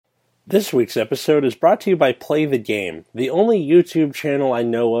This week's episode is brought to you by Play the Game, the only YouTube channel I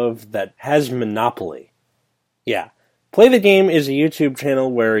know of that has Monopoly. Yeah, Play the Game is a YouTube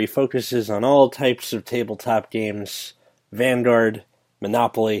channel where he focuses on all types of tabletop games, Vanguard,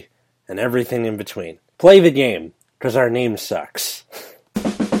 Monopoly, and everything in between. Play the Game, because our name sucks.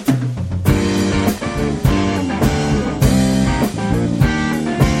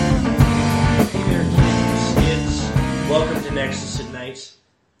 Welcome to Nexus at Night.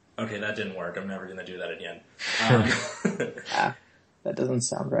 Okay, that didn't work. I'm never going to do that again. Yeah, that doesn't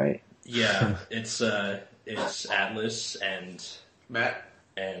sound right. Yeah, it's Atlas and Matt.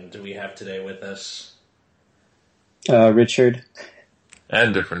 And we have today with us Richard.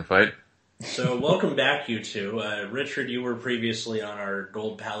 And Different Fight. So welcome back, you two. Richard, you were previously on our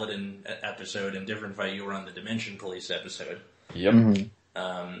Gold Paladin episode, and Different Fight, you were on the Dimension Police episode. Yep.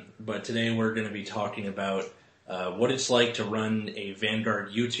 Mm-hmm. But today we're going to be talking about what it's like to run a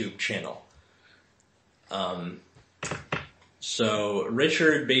Vanguard YouTube channel. So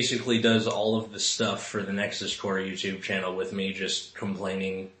Richard basically does all of the stuff for the Nexus Core YouTube channel with me just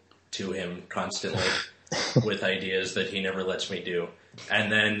complaining to him constantly with ideas that he never lets me do.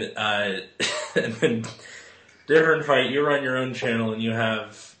 And then, Different Fight, you run your own channel and you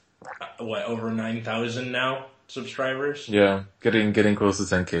have, over 9,000 now? Subscribers? Yeah, getting close to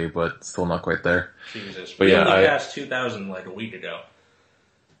 10K, but still not quite there. Jesus. But we yeah, only passed 2,000 like a week ago.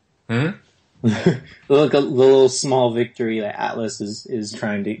 Look, a little small victory that Atlas is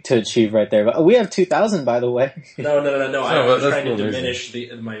trying to achieve right there. But we have 2,000, by the way. No. I was trying to amazing. diminish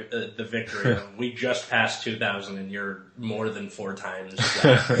the victory. We just passed 2,000 and you're more than 4 times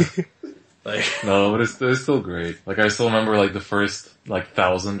that. No, but it's still great. Like, I still remember, like, the first,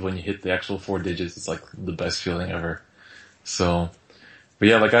 1,000 when you hit the actual 4 digits. It's, like, the best feeling ever. So, but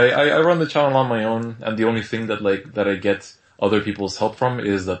yeah, like, I run the channel on my own, and the only thing that I get other people's help from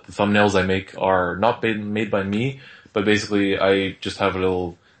is that the thumbnails I make are not made by me, but basically I just have a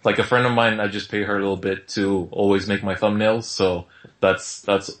little, like, a friend of mine, I just pay her a little bit to always make my thumbnails, so that's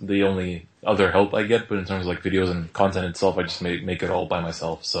the only other help I get, but in terms of, videos and content itself, I just make it all by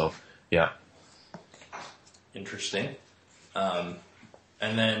myself, so. Yeah. Interesting. And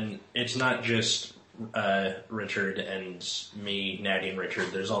then it's not just Richard and me nagging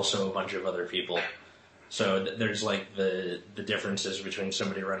Richard. There's also a bunch of other people. So there's the differences between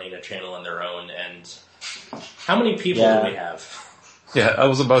somebody running a channel on their own and how many people do we have? Yeah, I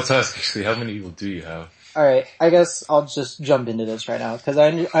was about to ask actually, how many people do you have? Alright, I guess I'll just jump into this right now, because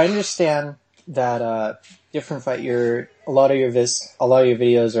I understand that, Different Fight, a lot of your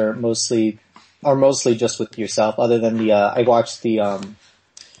videos are mostly just with yourself, other than I watched the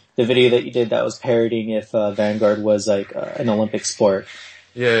video that you did that was parodying if, Vanguard was an Olympic sport.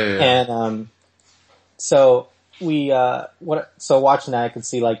 Yeah. And, so watching that, I could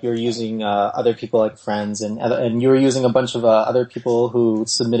see you're using, other people like friends and you were using a bunch of, other people who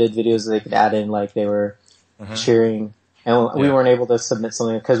submitted videos that they could add in, they were cheering. And we weren't able to submit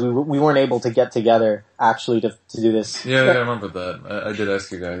something because we weren't able to get together actually to do this. Yeah, I remember that. I did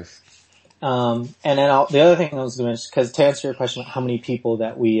ask you guys. And then the other thing I was going to mention, because to answer your question, how many people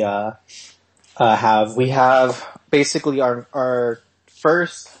that we we have basically our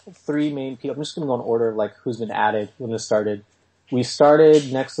first 3 main people. I'm just going to go in order of who's been added when this started. We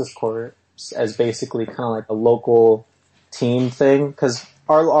started Nexus Corps as basically kind of a local team thing, because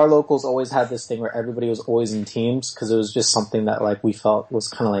our locals always had this thing where everybody was always in teams, because it was just something that we felt was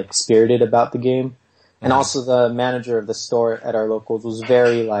kind of spirited about the game. And also the manager of the store at our locals was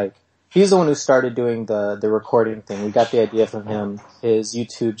very he's the one who started doing the recording thing. We got the idea from him. His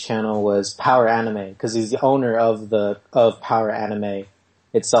YouTube channel was Power Anime, because he's the owner of Power Anime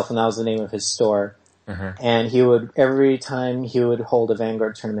itself, and that was the name of his store. And every time he would hold a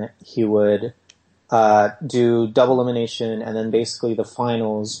Vanguard tournament, he would do double elimination, and then basically the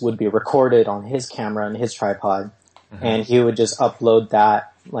finals would be recorded on his camera and his tripod, and he would just upload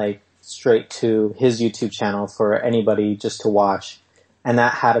that straight to his YouTube channel for anybody just to watch. And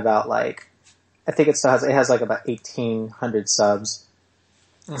that had about I think it has about 1,800 subs.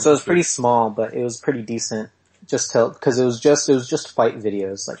 So it was pretty small, but it was pretty decent because it was just fight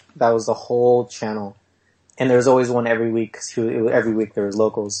videos. That was the whole channel. And there was always one every week, because every week there was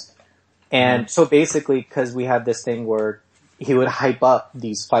locals. And so basically, because we had this thing where he would hype up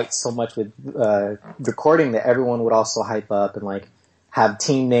these fights so much with recording that everyone would also hype up and have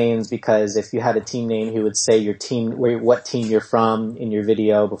team names, because if you had a team name, he would say your team, what team you're from in your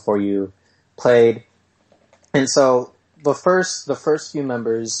video before you played. And so the first few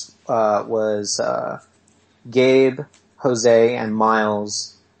members was Gabe, Jose, and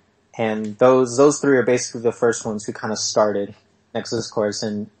Miles, and those 3 are basically the first ones who kind of started. Nexus course,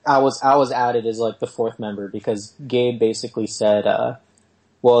 and I was added as like the fourth member because Gabe basically said,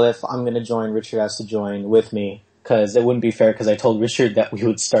 well, if I'm going to join, Richard has to join with me because it wouldn't be fair because I told Richard that we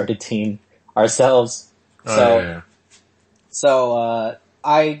would start a team ourselves. So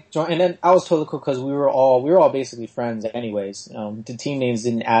I joined, and then I was totally cool because we were all basically friends anyways. The team names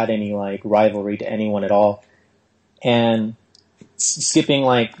didn't add any like rivalry to anyone at all, and skipping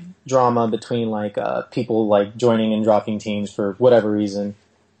like drama between like people like joining and dropping teams for whatever reason.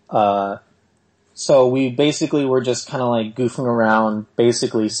 So we basically were just kind of like goofing around,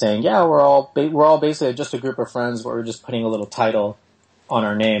 basically saying, yeah, we're all basically just a group of friends, but we're just putting a little title on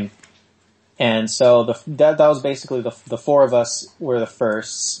our name. And so that was basically the four of us were the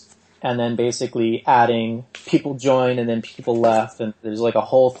firsts, and then basically adding people joined and then people left, and there's like a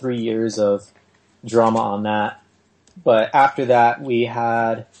whole 3 years of drama on that. But after that, we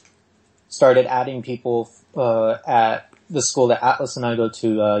had started adding people at the school that Atlas and I go to,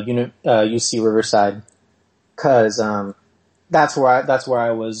 UC Riverside, because that's where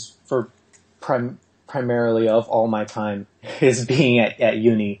I was for primarily of all my time is being at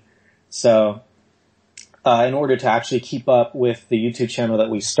uni. So, in order to actually keep up with the YouTube channel that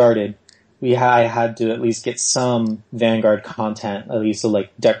we started, I had to at least get some Vanguard content, at least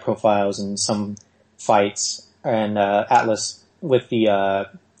like deck profiles and some fights, and Atlas with the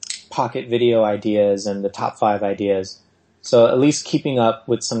pocket video ideas and the top 5 ideas. So at least keeping up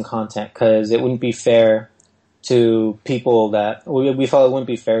with some content, because it wouldn't be fair to people that we felt it wouldn't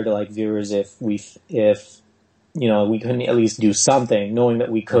be fair to like viewers if you know, we couldn't at least do something, knowing that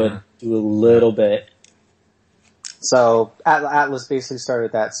we could do a little bit. So Atlas basically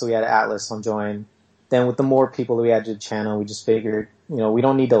started that, so we had Atlas on join. Then with the more people that we added to the channel, we just figured, you know, we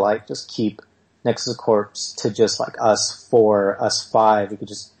don't need to like just keep Nexus Corps to just like us 4, us 5. We could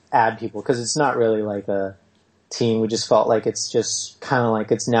just add people, because it's not really like a team. We just felt like it's just kind of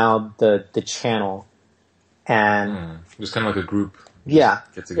like it's now the channel. And just kind of like a group. Yeah.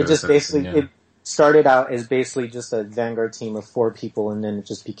 Get together, it just basically, it started out as basically just a Vanguard team of 4 people, and then it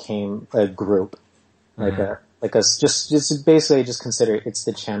just became a group. Just basically just consider it's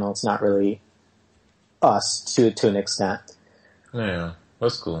the channel. It's not really us to an extent. Yeah,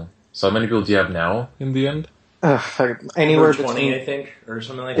 that's cool. So how many people do you have now in the end? Anywhere 20, between, I think, or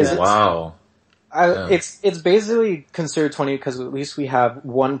something like that. Wow. It's basically considered 20 because at least we have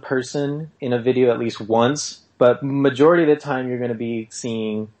one person in a video at least once, but majority of the time you're going to be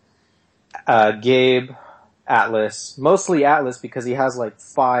seeing Gabe, Atlas, mostly Atlas because he has like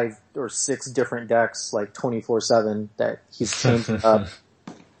 5 or 6 different decks like 24/7 that he's changing up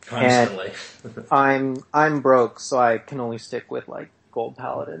constantly. And I'm broke, so I can only stick with like Gold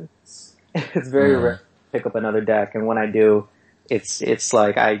Paladin. It's very rare to pick up another deck, and when I do, it's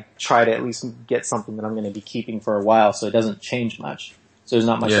like I try to at least get something that I'm going to be keeping for a while, so it doesn't change much. So there's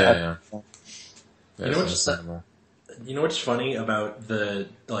not much. You know what's funny about the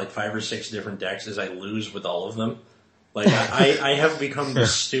like 5 or 6 different decks is I lose with all of them. Like I have become the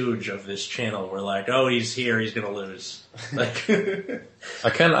stooge of this channel. Where like, oh, he's here, he's gonna lose. Like I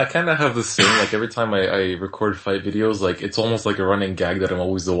kind of have the same. Like every time I record fight videos, like it's almost like a running gag that I'm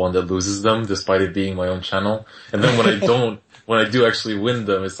always the one that loses them, despite it being my own channel. And then when I do actually win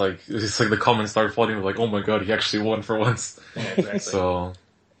them, it's like the comments start flooding with like, oh my god, he actually won for once. Yeah, exactly. So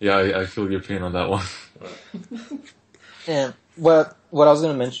yeah, I feel your pain on that one. Yeah. What I was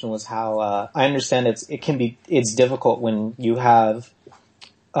going to mention was how I understand it's difficult when you have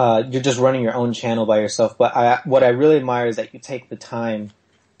you're just running your own channel by yourself. But what I really admire is that you take the time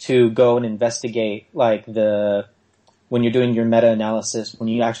to go and investigate, like when you're doing your meta analysis, when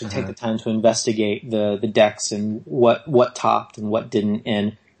you actually take the time to investigate the decks and what topped and what didn't,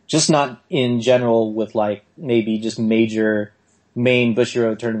 and just not in general with like maybe just major main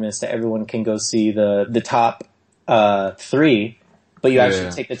Bushiroad tournaments that everyone can go see the top 3, but you actually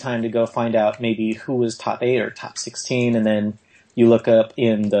take the time to go find out maybe who was top 8 or top 16, and then you look up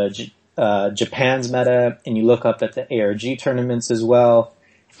in the Japan's meta, and you look up at the ARG tournaments as well.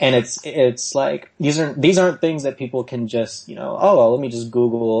 And it's like these aren't things that people can just, you know, oh well, let me just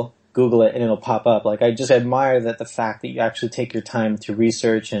Google it and it'll pop up. Like I just admire that the fact that you actually take your time to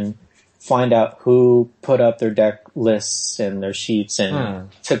research and find out who put up their deck lists and their sheets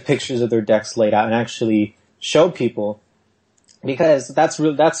and took pictures of their decks laid out and actually show people, because that's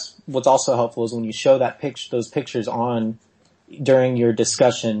what's also helpful is when you show those pictures during your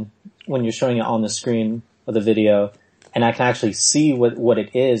discussion, when you're showing it on the screen of the video, and I can actually see what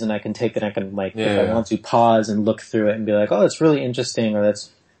it is, and I can take it, I can like, if I want to pause and look through it and be like, oh, that's really interesting, or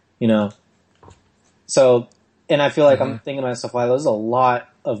that's, you know. So, and I feel like I'm thinking to myself, wow, there's a lot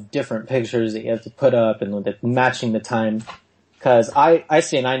of different pictures that you have to put up, and matching the time Cause I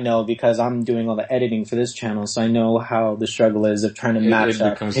see and I know because I'm doing all the editing for this channel, so I know how the struggle is of trying to match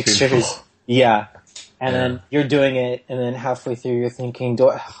up pictures. Painful. Yeah. And then you're doing it, and then halfway through you're thinking, do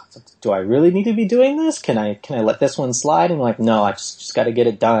I really need to be doing this? Can I let this one slide? And you're like, no, I just gotta get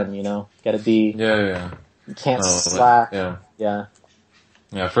it done, you know? Gotta be, Yeah. you can't slack. Yeah.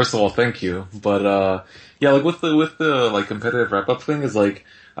 Yeah, first of all, thank you. But, yeah, like with the, like, competitive wrap-up thing is like,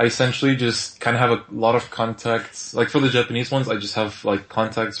 I essentially just kind of have a lot of contacts, like for the Japanese ones, I just have like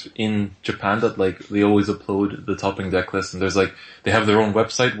contacts in Japan that like, they always upload the topping deck list, and there's like, they have their own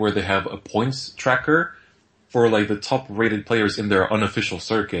website where they have a points tracker for like the top rated players in their unofficial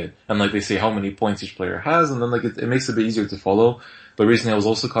circuit, and like they say how many points each player has, and then like it makes it a bit easier to follow. But recently I was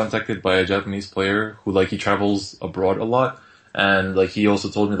also contacted by a Japanese player who like, he travels abroad a lot, and like he also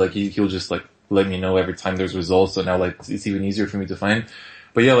told me like he'll just like let me know every time there's results, so now like it's even easier for me to find.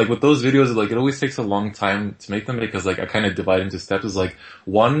 But yeah, like with those videos, like it always takes a long time to make them because like I kind of divide into steps. Is like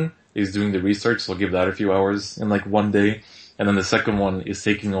one is doing the research, so I'll give that a few hours in like one day, and then the second one is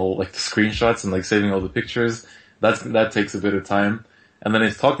taking all like the screenshots and like saving all the pictures. That takes a bit of time, and then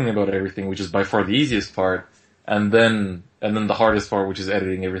it's talking about everything, which is by far the easiest part, and then the hardest part, which is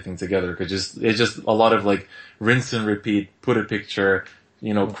editing everything together. Cause it's just a lot of like rinse and repeat, put a picture,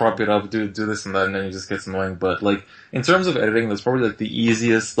 you know, crop it up, do this and that, and then it just gets annoying. But like, in terms of editing, that's probably like the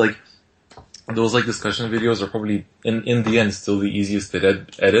easiest, like, those like discussion videos are probably, in the end, still the easiest to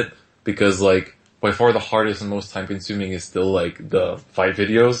edit, because like, by far the hardest and most time consuming is still like the 5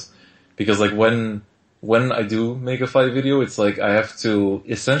 videos, because like when I do make a 5 video, it's like I have to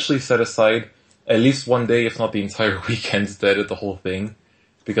essentially set aside at least one day, if not the entire weekend, to edit the whole thing,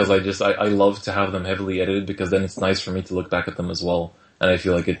 because I love to have them heavily edited, because then it's nice for me to look back at them as well. And I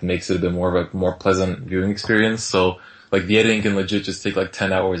feel like it makes it a bit more of a more pleasant viewing experience. So like the editing can legit just take like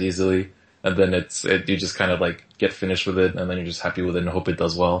 10 hours easily, and then you just kind of like get finished with it, and then you're just happy with it and hope it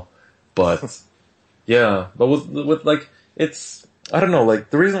does well. But yeah, but with like, it's, I don't know, like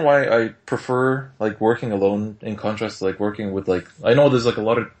the reason why I prefer like working alone in contrast to like working with like, I know there's like a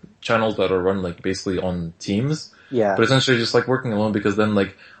lot of channels that are run like basically on teams. Yeah. But essentially just like working alone, because then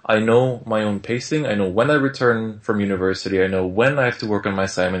like I know my own pacing, I know when I return from university, I know when I have to work on my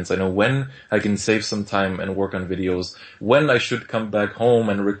assignments, I know when I can save some time and work on videos, when I should come back home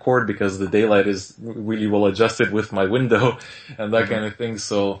and record because the daylight is really well adjusted with my window and that kind of thing.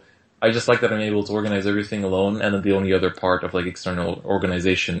 So I just like that I'm able to organize everything alone, and then the only other part of like external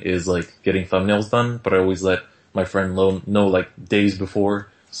organization is like getting thumbnails done, but I always let my friend know like days before,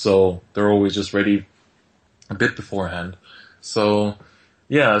 so they're always just ready a bit beforehand. So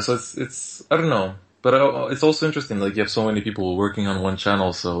yeah, so it's I don't know, but it's also interesting, like you have so many people working on one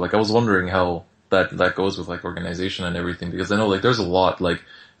channel, so like I was wondering how that goes with like organization and everything, because I know like there's a lot, like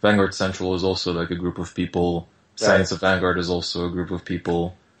Vanguard Central is also like a group of people, Science of Vanguard is also a group of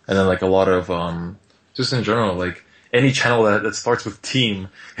people, and then like a lot of just in general, like any channel that starts with team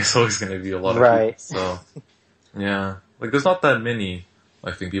is always going to be a lot of people. So yeah, like there's not that many,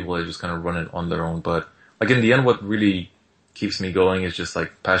 I think, people that just kind of run it on their own, but like in the end, what really keeps me going is just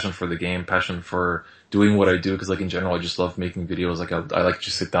like passion for the game, passion for doing what I do, because like in general I just love making videos. Like I like to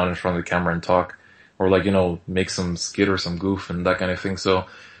just sit down in front of the camera and talk, or like, you know, make some skit or some goof and that kind of thing. So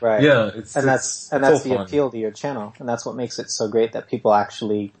yeah, that's the appeal to your channel, and that's what makes it so great that people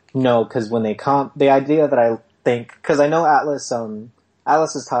actually know. Because when they the idea that I think, because I know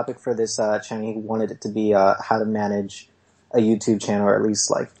Atlas's topic for this channel, he wanted it to be how to manage a YouTube channel, or at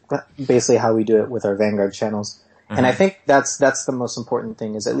least like basically how we do it with our Vanguard channels. Mm-hmm. And I think that's the most important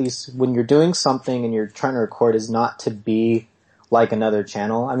thing, is at least when you're doing something and you're trying to record, is not to be like another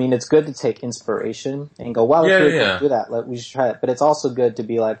channel. I mean, it's good to take inspiration and go, wow, let's really do that. We should try it. But it's also good to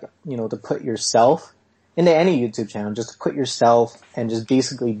be like, you know, to put yourself into any YouTube channel, just to put yourself and just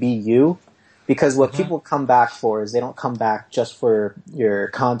basically be you. Because what people come back for is they don't come back just for your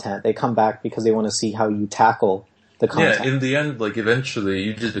content. They come back because they want to see how you tackle the content. Yeah, in the end, like eventually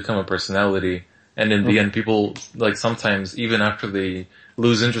you just become a personality. And in the end, people, like sometimes, even after they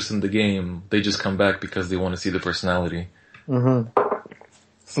lose interest in the game, they just come back because they want to see the personality. Mm-hmm.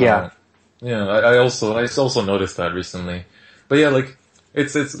 So, yeah, I also noticed that recently. But yeah, like,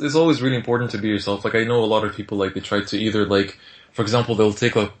 it's always really important to be yourself. Like, I know a lot of people, like, they try to either, like, for example, they'll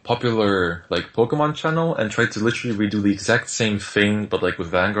take a popular, like, Pokemon channel and try to literally redo the exact same thing, but like with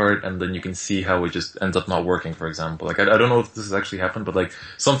Vanguard, and then you can see how it just ends up not working, for example. Like, I don't know if this has actually happened, but like,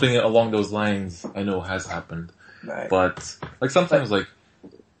 something along those lines I know has happened. Right. But, like, sometimes, like,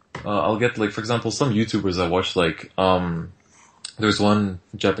 I'll get, like, for example, some YouTubers I watch, like, there's one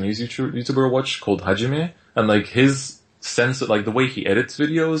Japanese YouTuber I watch called Hajime, and like, his sense of, like, the way he edits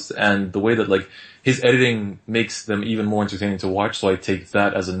videos and the way that, like, his editing makes them even more entertaining to watch. So I take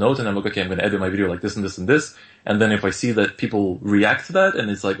that as a note and I'm like, okay, I'm going to edit my video like this and this and this. And then if I see that people react to that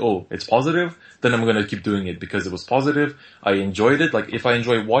and it's like, oh, it's positive, then I'm going to keep doing it because it was positive. I enjoyed it. Like, if I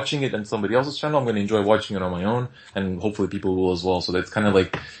enjoy watching it on somebody else's channel, I'm going to enjoy watching it on my own, and hopefully people will as well. So that's kind of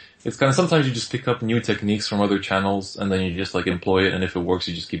like, it's kind of, sometimes you just pick up new techniques from other channels and then you just like employ it, and if it works,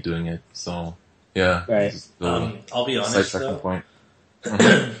 you just keep doing it. So, yeah. Right. I'll be honest though. Point.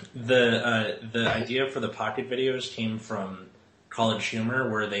 The idea for the pocket videos came from College Humor,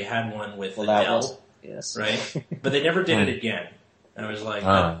 where they had one with Adele, yes, right? But they never did it again. And I was like,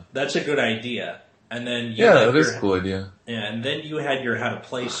 that's a good idea. And then that is a cool idea. Yeah, and then you had your how to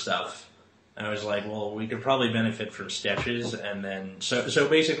play stuff. And I was like, well, we could probably benefit from sketches. And then so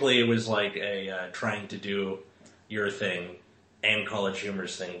basically, it was like a trying to do your thing and College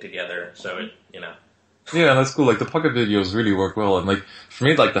Humor's thing together. So it, Yeah, that's cool. Like, the pocket videos really work well. And, like, for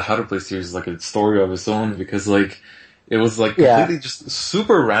me, like, the How to Play series is, like, a story of its own because, like, it was, like, completely just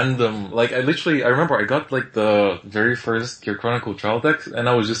super random. Like, I remember I got, like, the very first Gear Chronicle trial deck, and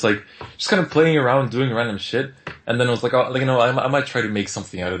I was just, like, just kind of playing around, doing random shit. And then I was like, oh, like, I might try to make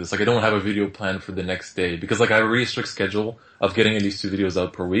something out of this. Like, I don't have a video planned for the next day because, like, I have a really strict schedule of getting at least 2 videos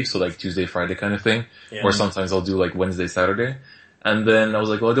out per week. So, like, Tuesday, Friday kind of thing. Yeah. Or sometimes I'll do, like, Wednesday, Saturday. And then I was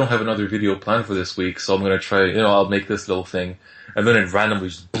like, well, I don't have another video planned for this week, so I'm gonna try, I'll make this little thing. And then it randomly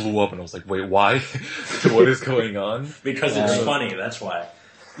just blew up, and I was like, wait, why? What is going on? Because it's funny, that's why.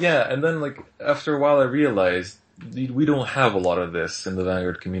 Yeah, and then, like, after a while I realized we don't have a lot of this in the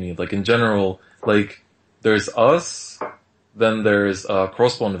Vanguard community. Like, in general, like, there's us, then there's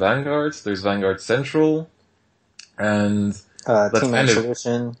Crossbone Vanguards, there's Vanguard Central, and that's Team kind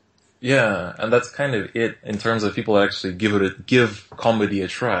Exhibition. Yeah, and that's kind of it in terms of people that actually give comedy a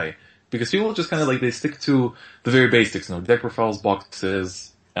try. Because people just kind of like, they stick to the very basics, deck profiles,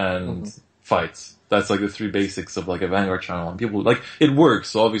 boxes, and fights. That's like the 3 basics of like a Vanguard channel. And people, like, it works,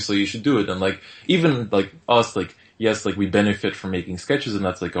 so obviously you should do it. And like, even like us, like, yes, like we benefit from making sketches and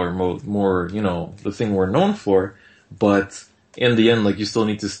that's like our more, the thing we're known for. But in the end, like, you still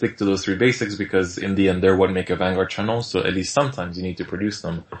need to stick to those 3 basics because in the end, they're what make a Vanguard channel. So at least sometimes you need to produce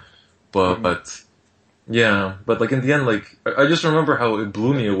them. But like in the end, like, I just remember how it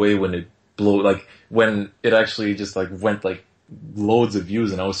blew me away when when it actually just like went like loads of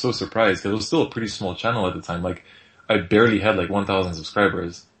views, and I was so surprised because it was still a pretty small channel at the time. Like, I barely had like 1,000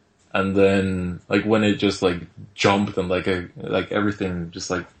 subscribers, and then like when it just like jumped and like everything just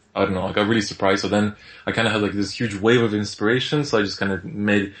like, I don't know, I got really surprised. So then I kind of had like this huge wave of inspiration. So I just kind of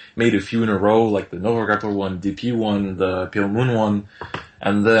made a few in a row, like the Nova Grappler one, DP one, the Pale Moon one.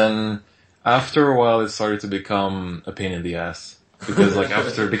 And then after a while, it started to become a pain in the ass. Because like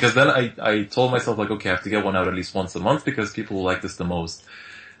because then I told myself like, okay, I have to get one out at least once a month because people will like this the most.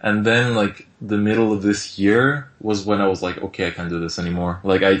 And then like the middle of this year was when I was like, okay, I can't do this anymore.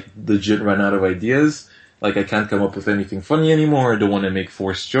 Like, I legit ran out of ideas. Like, I can't come up with anything funny anymore. I don't want to make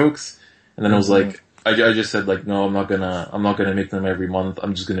forced jokes. And then I was like, I just said like, no, I'm not gonna make them every month.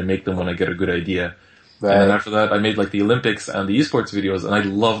 I'm just gonna make them when I get a good idea. Right. And then after that, I made like the Olympics and the esports videos, and I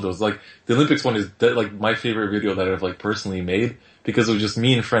love those. Like, the Olympics one is like my favorite video that I've like personally made because it was just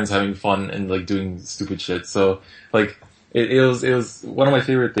me and friends having fun and like doing stupid shit. So like, it was one of my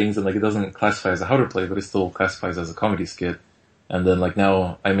favorite things, and like, it doesn't classify as a how to play, but it still classifies as a comedy skit. And then like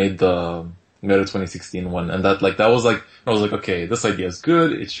now I made the Meta 2016 one, and that was like, I was like, okay, this idea is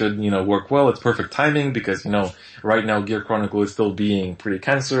good. It should, work well. It's perfect timing because, right now Gear Chronicle is still being pretty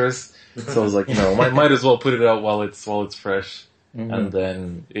cancerous. So I was like, might as well put it out while it's fresh. Mm-hmm. And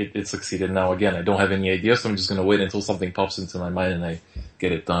then it succeeded. Now again, I don't have any ideas, so I'm just gonna wait until something pops into my mind and I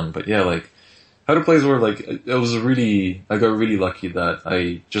get it done. But yeah, like, how to plays were like, I got really lucky that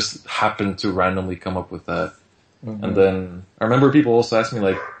I just happened to randomly come up with that. Mm-hmm. And then I remember people also asked me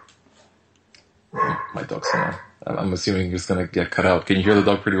like, my dog's gonna, I'm assuming it's gonna get cut out. Can you hear the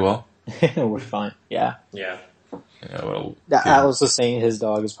dog pretty well? We're fine. Yeah. Yeah. Yeah, well, Alex was saying his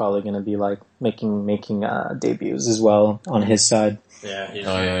dog is probably going to be like making debuts as well on his side. Yeah.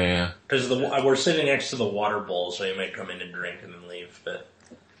 Yeah. Because we're sitting next to the water bowl, so he might come in and drink and then leave. But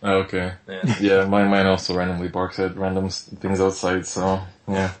okay. Yeah, mine also randomly barks at random things outside. So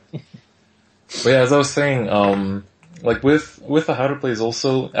yeah. But yeah, as I was saying, like with the how to plays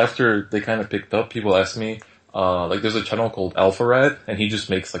also, after they kind of picked up, people asked me, like, there's a channel called AlphaRad, and he just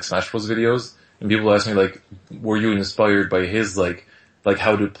makes like Smash Bros videos. And people ask me, like, were you inspired by his, like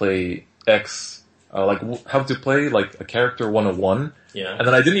how to play X, how to play, like, a character 101? Yeah. And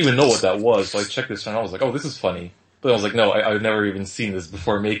then I didn't even know what that was, so I checked this channel, I was like, oh, this is funny. But I was like, no, I've never even seen this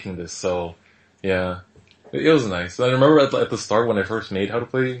before making this, so, yeah. It was nice. I remember at the start when I first made How to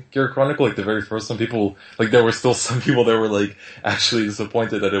Play Gear Chronicle, like the very first some people, like there were still some people that were like actually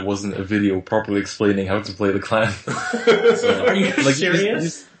disappointed that it wasn't a video properly explaining how to play the clan. So, Are you like,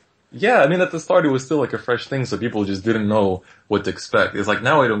 serious? yeah, I mean at the start it was still like a fresh thing, so people just didn't know what to expect. It's like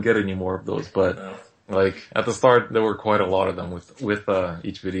now I don't get any more of those, but No. like at the start there were quite a lot of them with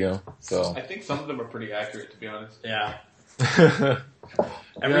each video. So I think some of them are pretty accurate, to be honest. Yeah. yeah.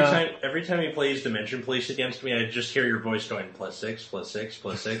 Every time he plays Dimension Police against me, I just hear your voice going +6, +6,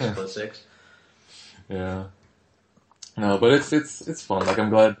 +6, +6. Yeah. No, but it's fun. Like I'm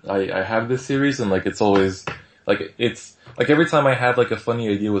glad I have this series, and like it's always like it's like every time I have like a funny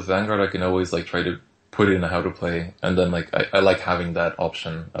idea with Vanguard, I can always like try to put it in a How to Play, and then like I like having that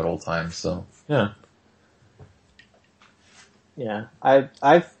option at all times. So yeah. Yeah,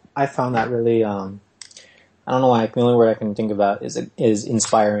 I found that really I don't know why, the only word I can think about is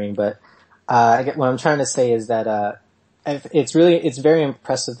inspiring, but what I'm trying to say is that it's very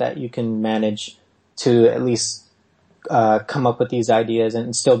impressive that you can manage to at least come up with these ideas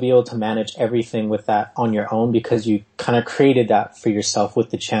and still be able to manage everything with that on your own, because you kind of created that for yourself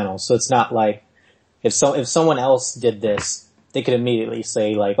with the channel. So it's not like if someone else did this, they could immediately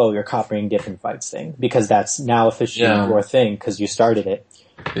say like, oh, you're copying Different Fights thing, because that's now officially your thing because you started it.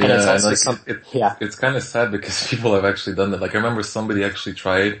 Yeah, and it's also it's kind of sad because people have actually done that. Like I remember somebody actually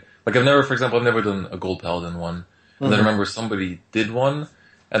tried. Like I've never done a Gold Paladin one, and then I remember somebody did one,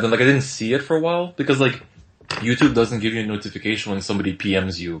 and then like I didn't see it for a while because like YouTube doesn't give you a notification when somebody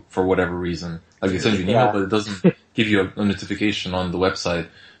PMs you for whatever reason. Like they send you an email, but it doesn't give you a notification on the website.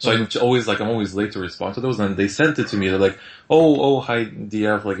 So I'm always late to respond to those, and they sent it to me. They're like, oh, hi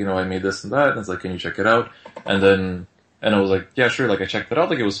DF, like I made this and that, and it's like, can you check it out? And I was like, yeah, sure, like I checked it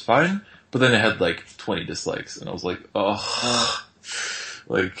out, like it was fine, but then it had like 20 dislikes, and I was like, oh,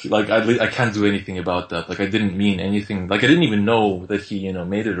 I can't do anything about that. Like I didn't mean anything, like I didn't even know that he,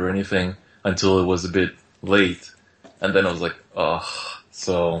 made it or anything until it was a bit late, and then I was like, oh,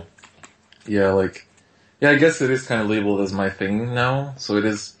 so, yeah, I guess it is kind of labeled as my thing now, so it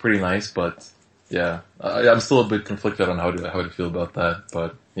is pretty nice, but yeah, I'm still a bit conflicted on how to feel about that,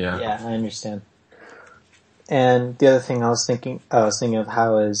 but yeah. Yeah, I understand. And the other thing I was thinking of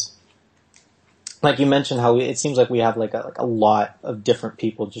how is, like you mentioned, how it seems like we have like a lot of different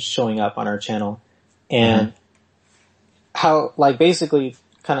people just showing up on our channel, and how like basically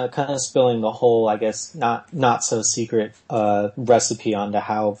kind of spilling the whole, I guess not so secret recipe onto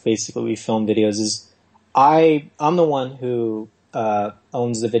how basically we film videos is I'm the one who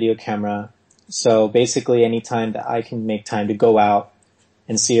owns the video camera, so basically anytime that I can make time to go out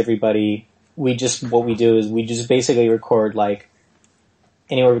and see everybody, what we do is we just basically record like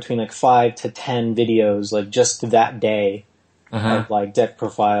anywhere between like 5 to 10 videos, like just that day of like deck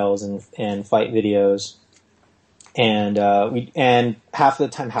profiles and fight videos. And, and half of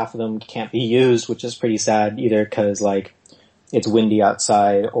the time, half of them can't be used, which is pretty sad either because like it's windy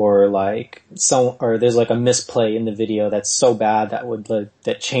outside or or there's like a misplay in the video that's so bad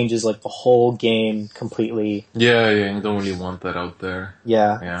that changes like the whole game completely. Yeah, you don't really want that out there.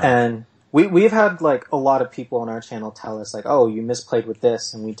 Yeah. And we've had like a lot of people on our channel tell us like, oh, you misplayed with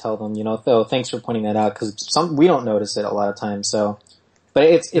this, and we tell them, oh, thanks for pointing that out, because we don't notice it a lot of times. So, but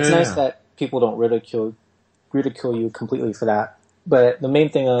it's nice that people don't ridicule you completely for that. But the main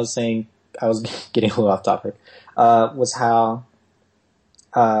thing I was saying, I was getting a little off topic, was how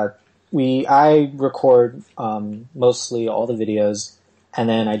I record mostly all the videos, and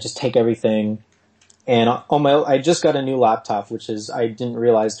then I just take everything. And I just got a new laptop, which I didn't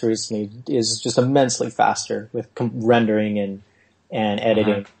realize till recently is just immensely faster with rendering and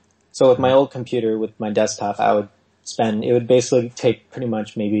editing. So with my old computer, with my desktop, it would basically take pretty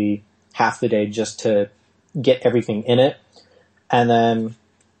much maybe half the day just to get everything in it. And then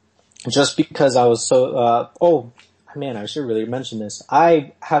just because I was so, I should really mention this.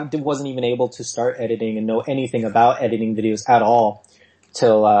 I wasn't even able to start editing and know anything about editing videos at all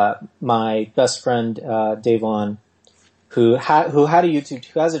till my best friend Davon, who has a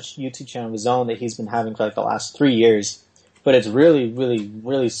YouTube channel of his own that he's been having for like the last 3 years, but it's really, really,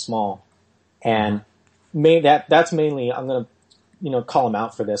 really small. And that's mainly, I'm gonna call him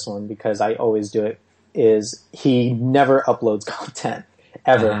out for this one because I always do it. Is he never uploads content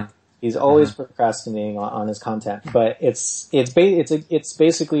ever? He's always procrastinating on his content, but it's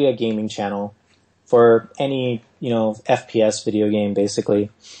basically a gaming channel for any, FPS video game, basically.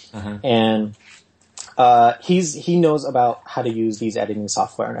 And, he knows about how to use these editing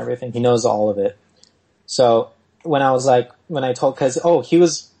software and everything. He knows all of it. So when I told, cause,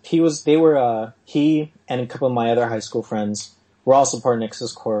 he and a couple of my other high school friends were also part of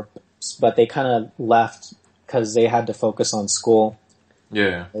Nexus Corp, but they kind of left because they had to focus on school.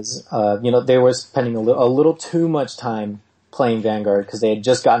 Yeah. They were spending a little too much time playing Vanguard because they had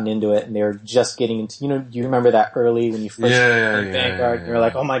just gotten into it and they were just getting into, do you remember that early when you first played Vanguard and you're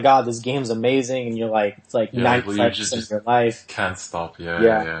like, oh my god, this game's amazing, and you're like, it's like 95% of your life. Can't stop,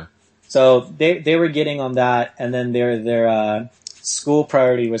 yeah. So they were getting on that, and then their school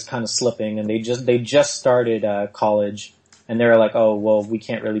priority was kind of slipping, and they just started college, and they were like, oh well, we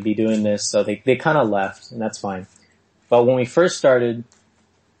can't really be doing this, so they kind of left, and that's fine. But when we first started,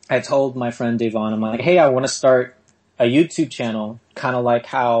 I told my friend Devon, I'm like, hey, I want to start a YouTube channel, kind of like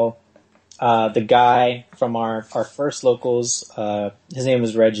how the guy from our first locals, his name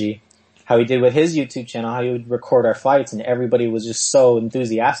was Reggie, how he did with his YouTube channel, how he would record our fights, and everybody was just so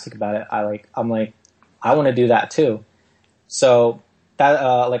enthusiastic about it. I'm like, I want to do that too. So that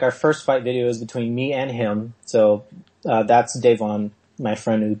our first fight video is between me and him. So that's Devon, my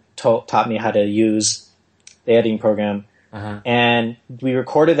friend who taught me how to use the editing program. And we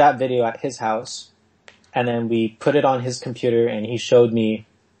recorded that video at his house, and then we put it on his computer, and he showed me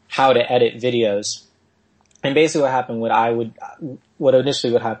how to edit videos. And basically what happened, what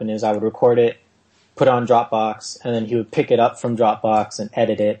initially would happen is I would record it, put it on Dropbox, and then he would pick it up from Dropbox and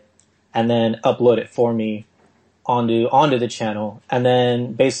edit it, and then upload it for me onto the channel. And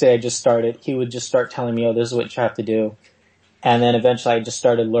then basically he would just start telling me, oh, this is what you have to do. And then eventually I just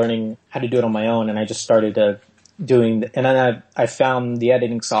started learning how to do it on my own, and I just started and then I found the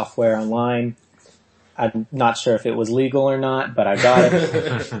editing software online. I'm not sure if it was legal or not, but I got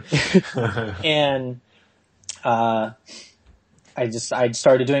it. And I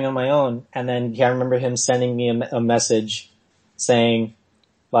started doing it on my own, and then I remember him sending me a message saying,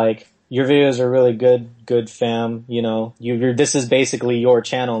 like, your videos are really good fam, this is basically your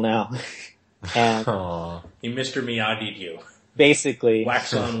channel now. And he Mr. Miyagi'd you. Basically.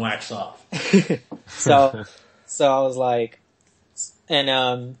 Wax on, wax off. So I was like,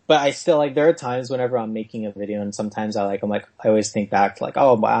 but I still, like, there are times whenever I'm making a video, and sometimes I always think back to, like,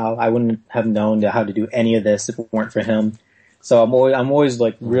 oh wow, I wouldn't have known how to do any of this if it weren't for him. So I'm always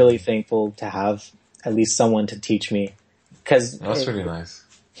like really thankful to have at least someone to teach me. That's really nice.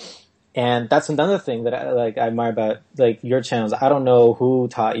 And that's another thing that I admire about, like, your channels. I don't know who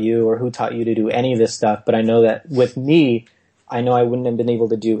taught you or who taught you to do any of this stuff, but I know that with me, I know I wouldn't have been able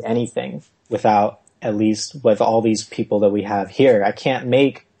to do anything without, at least with all these people that we have here. I can't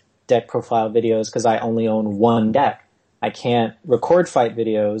make deck profile videos because I only own one deck. I can't record fight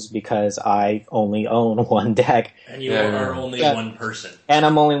videos because I only own one deck. And you are only one person. And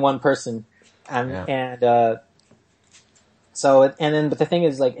I'm only one person. But the thing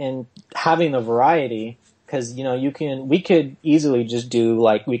is, like, in having the variety, because, we could easily just do,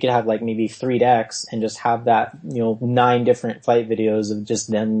 like, we could have, like, maybe 3 decks and just have that, 9 different fight videos of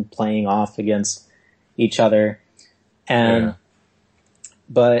just them playing off against each other.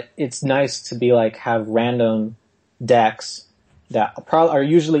 But it's nice to be, like, have random decks that are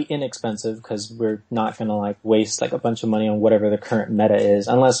usually inexpensive, because we're not gonna, like, waste, like, a bunch of money on whatever the current meta is,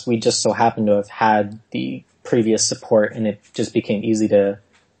 unless we just so happen to have had the previous support and it just became easy to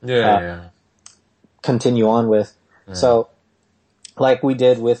continue on with. So, like we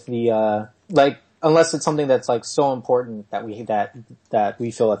did with the unless it's something that's, like, so important that we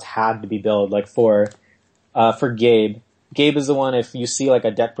feel it's had to be built, like for Gabe. Gabe is the one, if you see, like,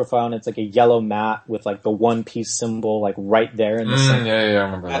 a deck profile and it's, like, a yellow mat with, like, the One Piece symbol, like, right there in the center. I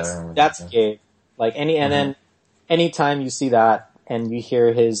remember that. That's Gabe. Like, and then anytime you see that and you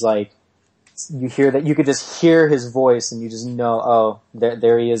hear his, like, you could just hear his voice and you just know, oh,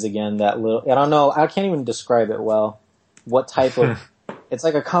 there he is again, that little, I don't know, I can't even describe it well. What type of, it's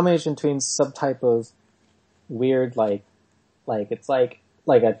like a combination between some type of weird, like it's like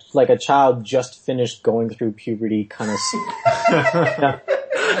a child just finished going through puberty kind of.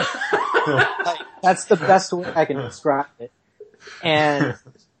 That's the best way I can describe it. And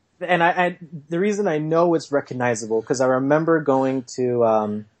I the reason I know it's recognizable, because I remember going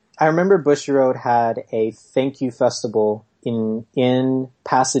to I remember Bushiroad had a thank you festival in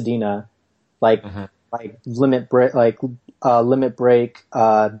Pasadena, like Limit Break,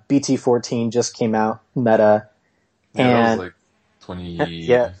 BT14 just came out, meta, that was like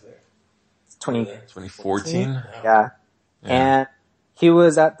 2014. Yeah. And he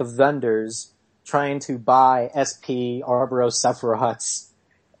was at the vendors trying to buy SP Ouroboros Sephiroths,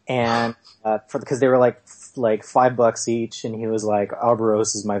 and because they were like $5 each, and he was like,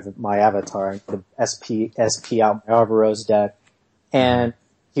 Ouroboros is my avatar, the SP out my Ouroboros deck. And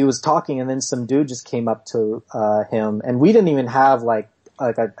he was talking, and then some dude just came up to him, and we didn't even have like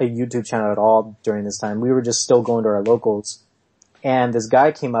a YouTube channel at all during this time. We were just still going to our locals. And this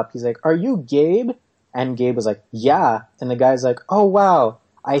guy came up, he's like, are you Gabe? And Gabe was like, yeah. And the guy's like, oh wow,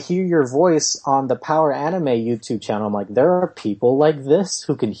 I hear your voice on the Power Anime YouTube channel. I'm like, there are people like this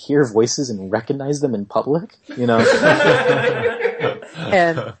who can hear voices and recognize them in public, you know?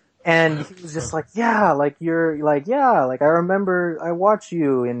 and he was just like, yeah, like you're like, yeah, like I remember I watch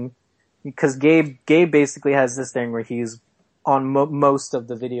you, and because Gabe basically has this thing where he's on most of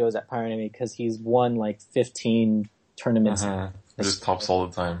the videos at Power Anime because he's won like 15 tournaments. Just tops all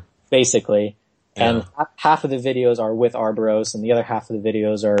the time. Basically. Yeah. And half of the videos are with Arboros, and the other half of the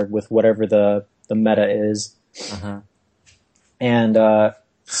videos are with whatever the meta is. And and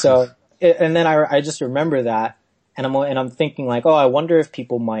then I just remember that, and I'm thinking like, oh, I wonder if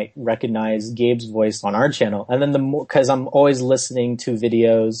people might recognize Gabe's voice on our channel. And then because I'm always listening to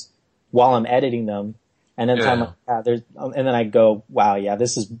videos while I'm editing them, and then and then I go, wow, yeah,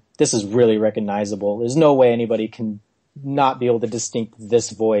 this is really recognizable. There's no way anybody can not be able to distinct this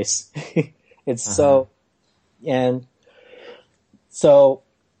voice. It's so when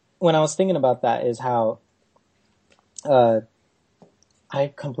I was thinking about that is how, I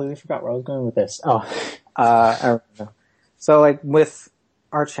completely forgot where I was going with this. I don't know. So like with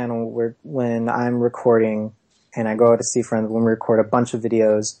our channel, when I'm recording and I go out to see friends, when we record a bunch of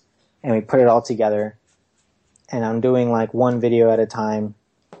videos and we put it all together, and I'm doing like one video at a time,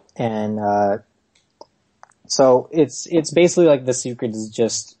 and, so it's basically like the secret is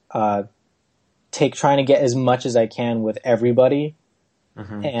just, trying to get as much as I can with everybody.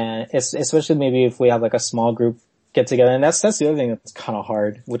 And it's, especially maybe if we have like a small group get together. And that's the other thing that's kind of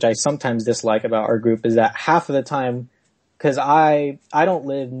hard, which I sometimes dislike about our group, is that half of the time, cause I don't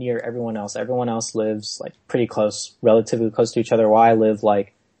live near everyone else. Everyone else lives like pretty close, relatively close to each other, while I live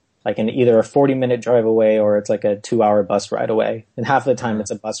like in either a 40-minute drive away or it's like a 2-hour bus ride away. And half of the time it's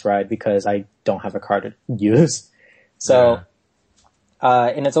a bus ride because I don't have a car to use. So,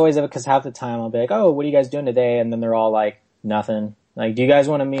 and it's always because half the time I'll be like, oh, what are you guys doing today? And then they're all like, nothing. Like, do you guys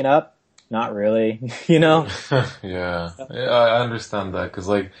want to meet up? Not really, you know? Yeah, I understand that, cause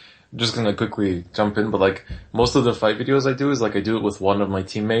like, I'm just gonna quickly jump in, but like, most of the fight videos I do is like, I do it with one of my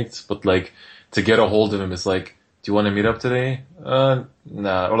teammates, but like, to get a hold of him, it's like, do you want to meet up today?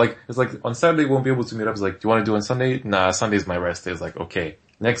 Nah. Or like, it's like, on Saturday we won't be able to meet up. It's like, do you want to do it on Sunday? Nah, Sunday's my rest day. It's like, okay.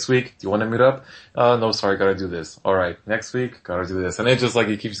 Next week, do you want to meet up? No, sorry, gotta do this. Alright, next week, gotta do this. And it just like,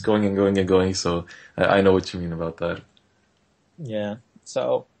 it keeps going and going and going, so I know what you mean about that. Yeah.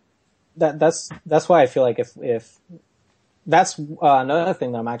 So, that's why I feel like if that's, another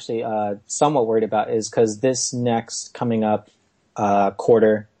thing that I'm actually, somewhat worried about is cause this next coming up,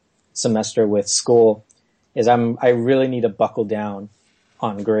 quarter semester with school is I really need to buckle down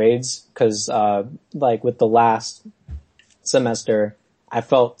on grades, cause, like with the last semester, I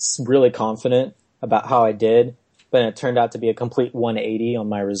felt really confident about how I did, but it turned out to be a complete 180 on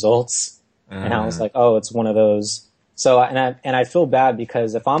my results. And I was like, oh, it's one of those. So, and I feel bad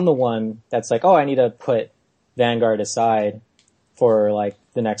because if I'm the one that's like, oh, I need to put Vanguard aside for like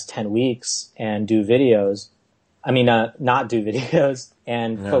the next 10 weeks and do videos, not do videos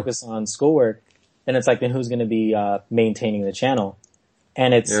and focus on schoolwork, then it's like, then who's going to be, maintaining the channel?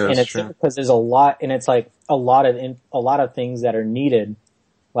 And it's because there's a lot, and it's like a lot of things that are needed,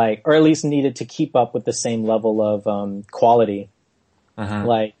 like, or at least needed to keep up with the same level of, quality.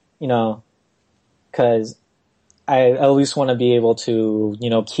 Like, you know, cause I at least want to be able to, you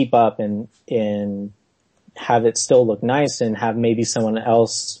know, keep up and have it still look nice and have maybe someone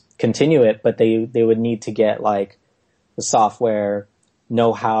else continue it, but they would need to get like the software,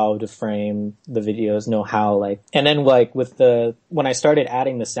 know how to frame the videos, know how like, and then like with when I started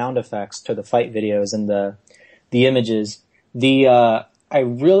adding the sound effects to the fight videos and the images, I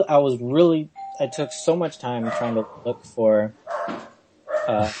took so much time trying to look for,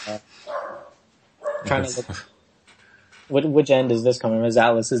 which end is this coming from? Is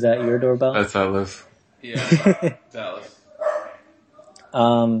Atlas, is that your doorbell? That's Atlas. Yeah, it's Alice.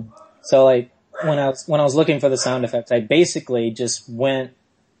 So like, when I was looking for the sound effects, I basically just went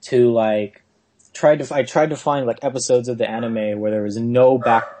to like, I tried to find like episodes of the anime where there was no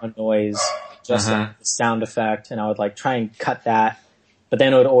background noise, just like the sound effect, and I would like try and cut that, but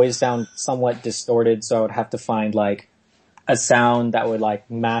then it would always sound somewhat distorted, so I would have to find like a sound that would like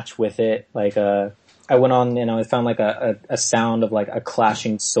match with it, like I went on and I found like a sound of like a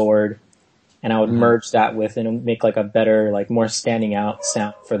clashing sword, and I would merge that with and make like a better, like more standing out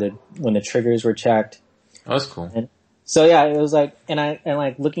sound for when the triggers were checked. Oh, that's cool. And so yeah, it was like,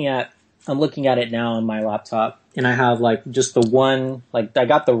 I'm looking at it now on my laptop, and I have like just the one, like I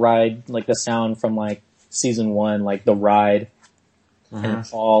got the ride, like the sound from like season 1, like the ride. and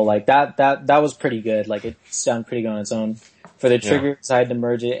it's all like that was pretty good. Like it sounded pretty good on its own. For the triggers, I had to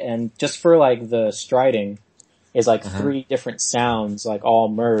merge it, and just for like the striding is like 3 different sounds like all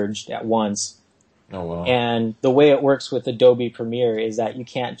merged at once. Oh wow. And the way it works with Adobe Premiere is that you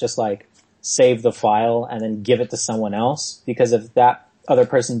can't just like save the file and then give it to someone else, because if that other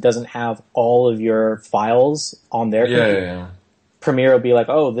person doesn't have all of your files on their computer, Premiere will be like,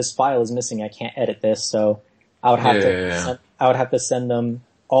 oh, this file is missing, I can't edit this. So I would have to send them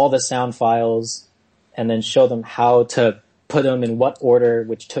all the sound files and then show them how to put them in what order,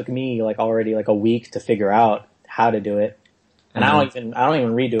 which took me like already like a week to figure out how to do it. And I don't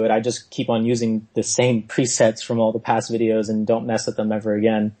even redo it. I just keep on using the same presets from all the past videos and don't mess with them ever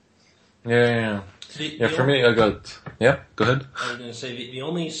again. Yeah. For me, I got... Yeah, go ahead. I was going to say, the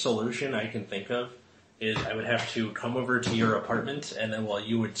only solution I can think of is I would have to come over to your apartment, and then while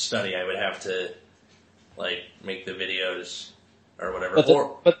you would study, I would have to, like, make the videos or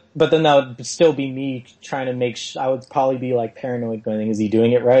whatever. But then that would still be me trying to make I would probably be, like, paranoid going, is he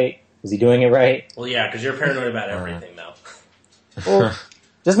doing it right? Is he doing it right? Well, yeah, because you're paranoid about everything now. Well,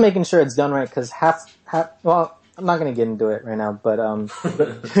 just making sure it's done right, because well, I'm not going to get into it right now, but,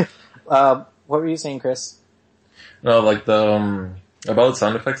 what were you saying, Chris? No, like about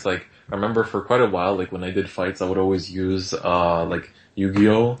sound effects, like, I remember for quite a while, like, when I did fights, I would always use, like,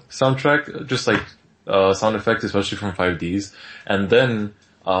 Yu-Gi-Oh! Soundtrack, just like, sound effects, especially from 5Ds. And then,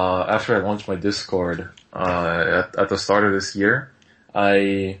 after I launched my Discord, at the start of this year,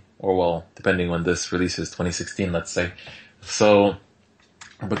 depending when this releases, 2016, let's say. So,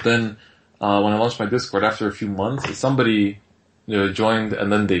 but then, when I launched my Discord, after a few months, somebody, joined,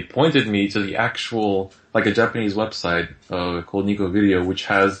 and then they pointed me to the actual, like a Japanese website, called Nico Video, which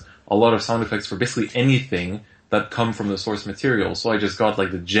has a lot of sound effects for basically anything that come from the source material. So I just got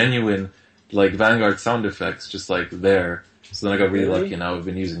like the genuine, like Vanguard sound effects just like there. So then I got really lucky, and now I've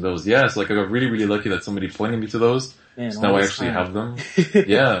been using those. Yeah, so like I got really, really lucky that somebody pointed me to those. Man, so now I actually have them.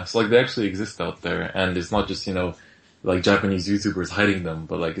 Yeah, so like they actually exist out there, and it's not just, like Japanese YouTubers hiding them,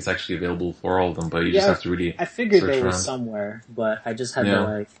 but like it's actually available for all of them, but you just have to really I figured they were around. Somewhere, but I just had to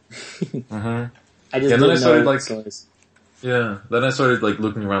like I just didn't know then I started like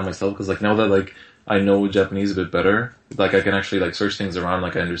looking around myself, because like now that like I know Japanese a bit better, like I can actually like search things around,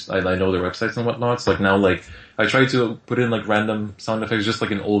 like I know their websites and whatnot. So like now like I try to put in like random sound effects just like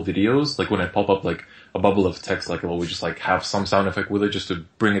in old videos, like when I pop up like a bubble of text, like I'll always just like have some sound effect with it just to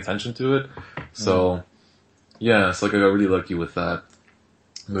bring attention to it. So yeah, it's like I got really lucky with that.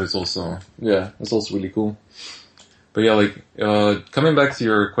 But it's also really cool. But yeah, like, coming back to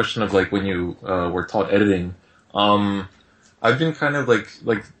your question of like when you, were taught editing, I've been kind of like,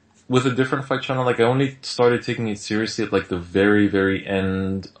 with a different fight channel, like I only started taking it seriously at like the very, very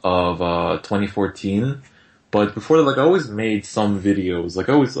end of, 2014. But before that, like I always made some videos, like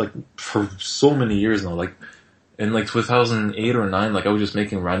I always, like, for so many years now, like, in like 2008 or 9, like I was just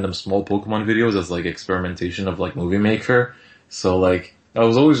making random small Pokemon videos as like experimentation of like Movie Maker. So like, I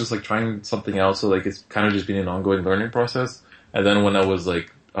was always just like trying something out, so like it's kind of just been an ongoing learning process. And then when I was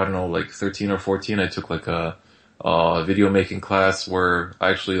like, I don't know, like 13 or 14, I took like a video making class where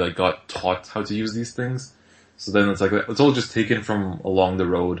I actually like got taught how to use these things. So then it's like, it's all just taken from along the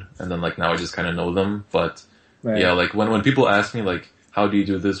road, and then like now I just kind of know them. But yeah, like when people ask me like, how do you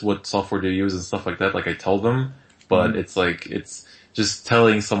do this, what software do you use and stuff like that, like I tell them, but it's like, it's just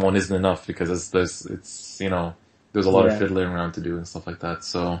telling someone isn't enough, because there's a lot of fiddling around to do and stuff like that.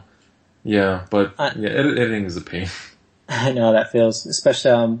 So yeah, but editing is a pain. I know how that feels,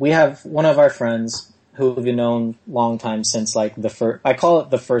 especially, we have one of our friends who we've known long time since like I call it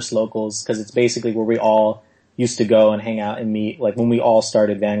the first locals, because it's basically where we all used to go and hang out and meet, like when we all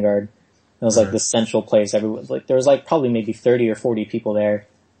started Vanguard. It was like the central place. Everyone, like there was like probably maybe 30 or 40 people there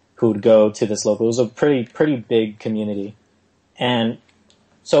who would go to this local. It was a pretty big community. And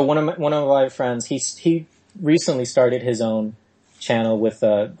so one of my friends, he recently started his own channel with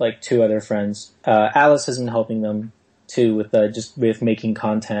like 2 other friends. Alice has been helping them too with making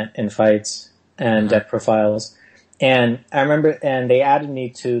content and fights and deck profiles. And I remember, and they added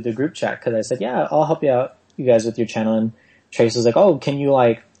me to the group chat because I said, yeah, I'll help you guys with your channel. And Trace was like, oh, can you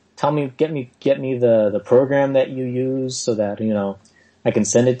like get me the program that you use so that, I can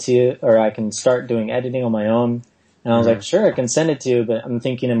send it to you, or I can start doing editing on my own. And I was like, sure, I can send it to you, but I'm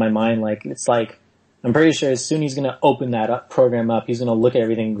thinking in my mind, like, it's like, I'm pretty sure as soon as he's going to open that program up, he's going to look at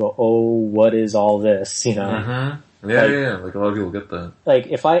everything and go, oh, what is all this, Yeah, like a lot of people get that. Like,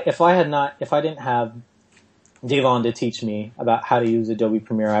 if I didn't have Devon to teach me about how to use Adobe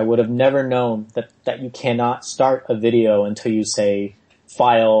Premiere, I would have never known that you cannot start a video until you say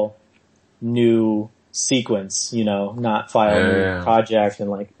file, new sequence, not file, project, and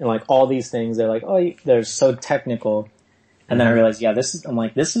like all these things. They're like, oh, they're so technical. And then I realized,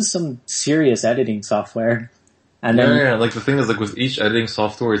 this is some serious editing software. And then, like the thing is, like with each editing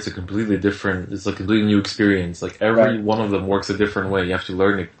software, it's a completely new experience. Like every one of them works a different way. You have to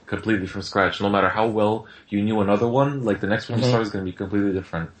learn it completely from scratch. No matter how well you knew another one, like the next one you start is going to be completely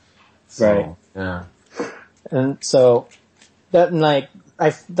different. So, yeah. And so that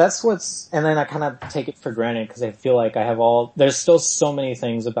that's what's, and then I kind of take it for granted because I feel like there's still so many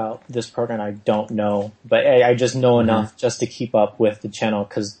things about this program I don't know, but I just know enough just to keep up with the channel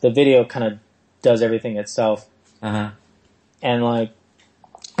because the video kind of does everything itself. And like,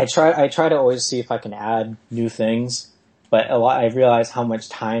 I try to always see if I can add new things, but I realized how much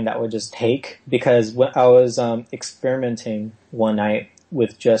time that would just take because when I was, experimenting one night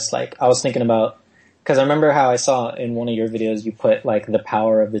with just like, I was thinking about, cause I remember how I saw in one of your videos you put like the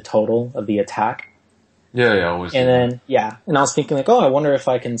power of the total of the attack. Yeah, always. And then, and I was thinking like, oh, I wonder if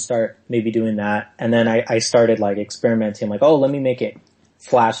I can start maybe doing that. And then I started like experimenting, like, oh, let me make it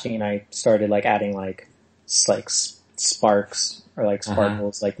flashy. And I started like adding like sparks or like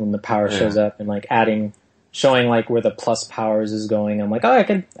sparkles, like when the power shows up and like showing like where the plus powers is going. I'm like,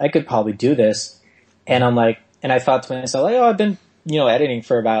 oh, I could probably do this. And I'm like, and I thought to myself, like, oh, I've been, editing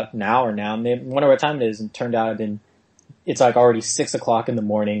for about an hour now. I wonder what time it is. And turned out it's like already 6 o'clock in the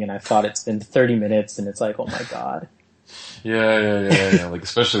morning and I thought it's been 30 minutes and it's like, oh my God. Yeah. Like,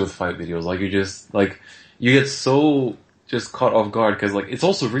 especially with fight videos, like you get so just caught off guard because like it's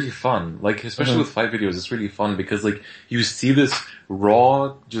also really fun. Like especially with fight videos, it's really fun because like you see this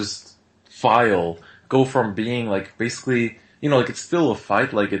raw just file go from being like basically like it's still a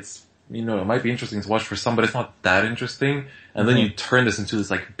fight, like it's it might be interesting to watch for some, but it's not that interesting. And then you turn this into this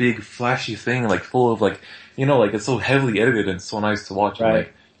like big flashy thing, like full of like like it's so heavily edited and so nice to watch. And,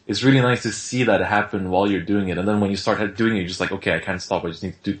 like it's really nice to see that happen while you're doing it. And then when you start doing it, you're just like, okay, I can't stop. I just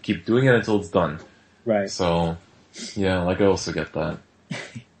need to keep doing it until it's done. Right. So. Yeah, like I also get that.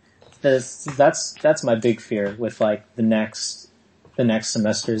 That's my big fear with like the next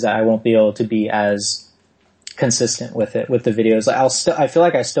semesters that I won't be able to be as consistent with it, with the videos. I feel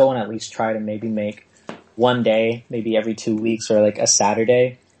like I still want to at least try to maybe make one day, maybe every 2 weeks or like a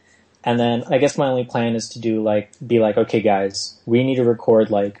Saturday. And then I guess my only plan is to be like, okay guys, we need to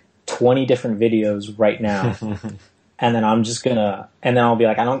record like 20 different videos right now. And then I'm just and then I'll be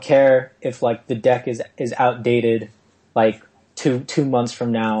like, I don't care if like the deck is outdated, like two months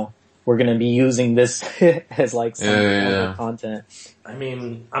from now, we're gonna be using this as like some content. I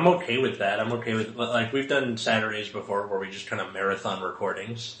mean, I'm okay with that. I'm okay with, like, we've done Saturdays before where we just kind of marathon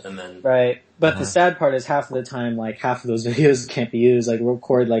recordings and then... Right. But the sad part is half of the time, like, half of those videos can't be used. Like, we'll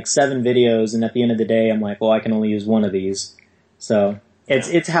record like 7 videos and at the end of the day, I'm like, well, I can only use one of these. So,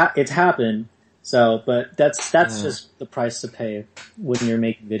 it's happened. So, but that's just the price to pay when you're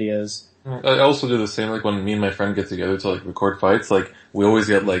making videos. I also do the same, like when me and my friend get together to like record fights, like we always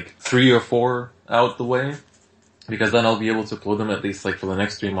get like 3 or 4 out the way, because then I'll be able to upload them at least like for the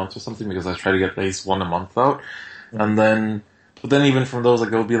next 3 months or something, because I try to get at least 1 a month out. And then, but then even from those, like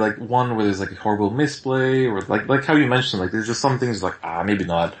there'll be like one where there's like a horrible misplay, or like how you mentioned, like there's just some things like, maybe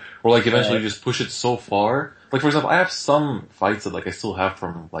not. Or like eventually you just push it so far. Like for example, I have some fights that like I still have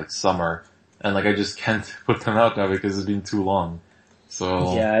from like summer, and like I just can't put them out now because it's been too long.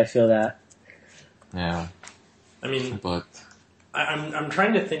 So yeah, I feel that. Yeah. I mean, but I'm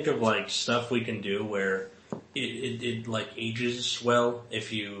trying to think of like stuff we can do where it like ages well.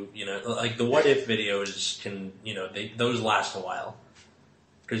 If you know, like the what if videos can, those last a while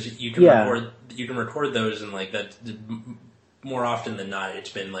because you can record those, and like that more often than not,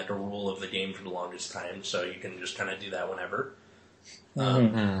 it's been like a rule of the game for the longest time. So you can just kind of do that whenever.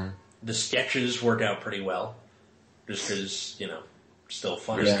 The sketches work out pretty well, just because still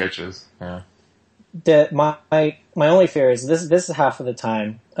fun. Sketches, yeah. My only fear is this is half of the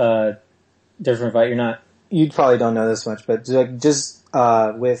time different fight. You probably don't know this much, but just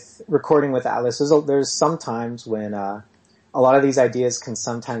with recording with Atlas, there's some times when a lot of these ideas can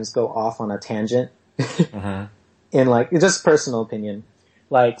sometimes go off on a tangent. In like just personal opinion.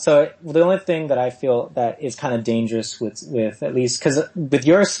 Like, so the only thing that I feel that is kind of dangerous with at least, cause with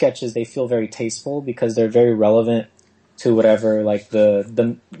your sketches, they feel very tasteful because they're very relevant to whatever, like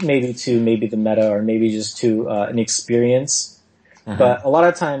maybe the meta or maybe just to, an experience. But a lot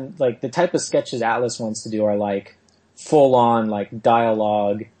of time, like the type of sketches Atlas wants to do are like full on like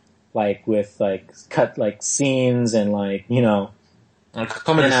dialogue, like with like cut like scenes and like, like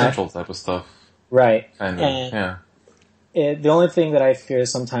Comedy Central type of stuff. Right. Kind of, yeah. The only thing that I fear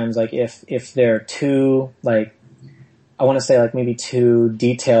is sometimes, like, if they're too, like, I want to say like maybe too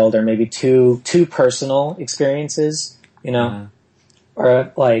detailed or maybe too personal experiences, you know,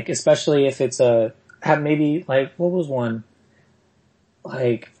 or like especially if it's maybe like what was one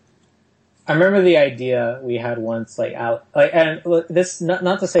like. I remember the idea we had once, and this,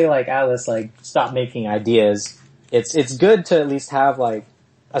 not to say like, Atlas, like, stop making ideas. It's good to at least have like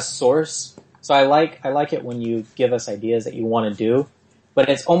a source. So I like it when you give us ideas that you want to do, but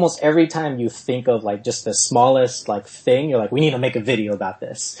it's almost every time you think of like just the smallest like thing, you're like, we need to make a video about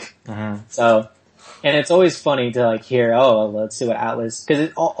this. Mm-hmm. So, and it's always funny to like hear, oh, let's see what Atlas,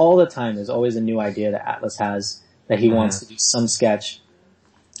 cause all the time there's always a new idea that Atlas has that he wants to do some sketch.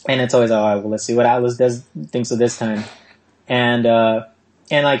 And it's always, oh, well, let's see what Atlas thinks of this time. And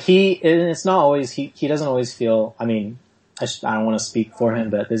like and it's not always, he doesn't always feel, I mean, I don't want to speak for him,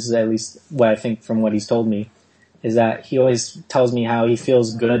 but this is at least what I think from what he's told me, is that he always tells me how he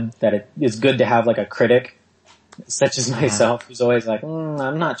feels good, that it's good to have like a critic, such as myself, who's always like,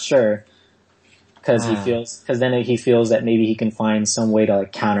 I'm not sure. Cause then he feels that maybe he can find some way to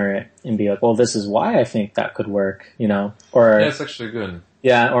like counter it and be like, well, this is why I think that could work, you know, or. Yeah, it's actually good.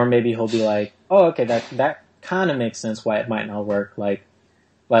 Yeah, or maybe he'll be like, oh, okay, that kind of makes sense why it might not work. Like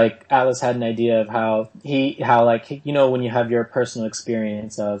Atlas had an idea of how like, you know, when you have your personal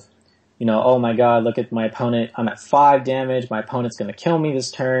experience of, you know, oh my god, look at my opponent, I'm at 5 damage, my opponent's gonna kill me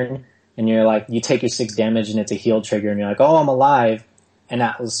this turn, and you're like, you take your 6 damage and it's a heal trigger and you're like, oh, I'm alive. And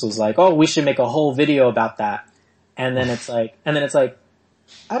Atlas was like, oh, we should make a whole video about that. And then it's like,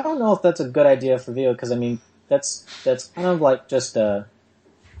 I don't know if that's a good idea for video, cause I mean, that's kind of like just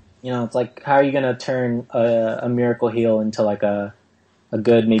you know, it's like, how are you gonna turn a miracle heal into like a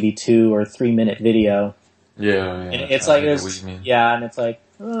good maybe 2 or 3 minute video? Yeah. And it's like, and it's like,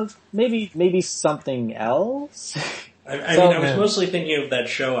 maybe something else. I mean, I was mostly thinking of that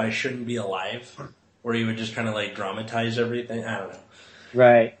show, I Shouldn't Be Alive, where you would just kind of like dramatize everything. I don't know.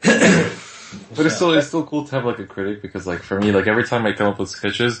 Right. But it's still cool to have like a critic, because like for me, like every time I come up with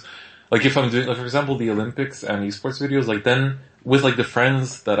sketches, like if I'm doing, like for example, the Olympics and esports videos, like then with like the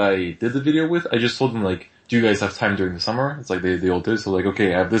friends that I did the video with, I just told them like, do you guys have time during the summer? It's like they all did. So like,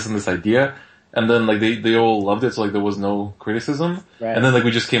 okay, I have this and this idea. And then like they all loved it. So like there was no criticism. Right. And then like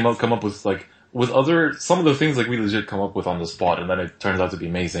we just come up with like, some of the things like we legit come up with on the spot, and then it turns out to be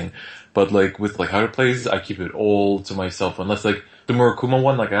amazing. But like with like how to plays, I keep it all to myself, unless like the Murakuma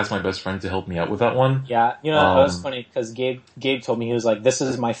one, like I asked my best friend to help me out with that one. Yeah, you know, it was funny because Gabe told me, he was like, this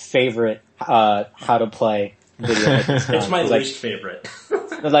is my favorite, how to play video. It's my least favorite.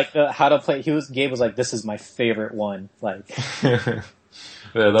 Like how to play, Gabe was like, this is my favorite one. Like.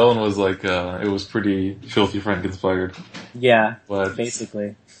 Yeah, that one was like, it was pretty Filthy Frank inspired. Yeah, but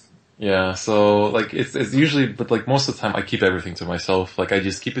basically. Yeah, so like it's usually, but like most of the time I keep everything to myself. Like I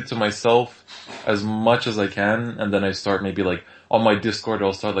just keep it to myself as much as I can, and then I start maybe like on my Discord,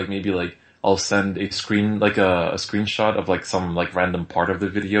 I'll start like maybe like I'll send a screenshot of like some like random part of the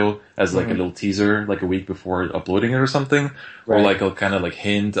video as like a little teaser, like a week before uploading it or something. Right. Or like I'll kind of like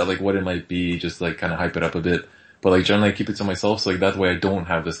hint at like what it might be, just like kind of hype it up a bit. But like generally I keep it to myself, so like that way I don't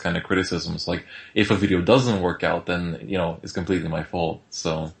have this kind of criticisms. Like if a video doesn't work out, then you know it's completely my fault.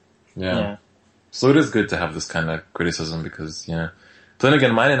 So yeah. So it is good to have this kind of criticism, because But then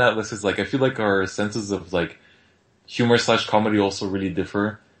again, mine and Atlas is like, I feel like our senses of like humor / comedy also really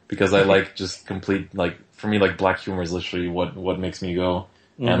differ, because I like just complete, like for me like black humor is literally what makes me go.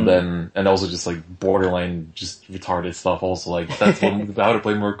 And also just like borderline just retarded stuff also, like that's what How to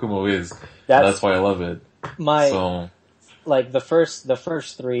Play Murakumo is. That's why I love it. Like the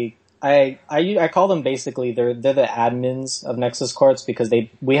first 3, I call them basically, they're the admins of Nexus Courts, because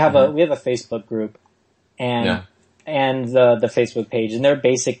we have a Facebook group and the Facebook page, and they're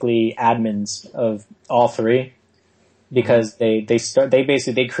basically admins of all 3, because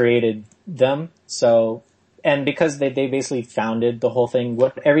they created them. So, and because they basically founded the whole thing,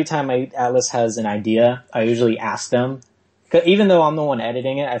 every time Atlas has an idea, I usually ask them. Even though I'm the one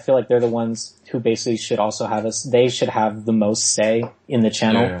editing it, I feel like they're the ones who basically should also they should have the most say in the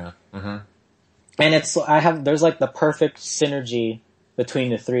channel. Yeah. Mm-hmm. And there's like the perfect synergy between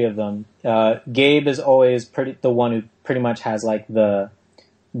the 3 of them. Gabe is always the one who pretty much has like the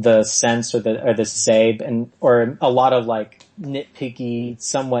sense or the say, or a lot of like nitpicky,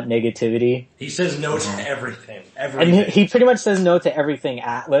 somewhat negativity. He says no to everything. And he pretty much says no to everything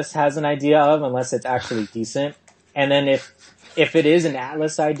Atlas has an idea of, unless it's actually decent. And then if it is an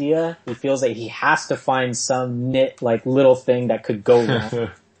Atlas idea, he feels that he has to find some like little thing that could go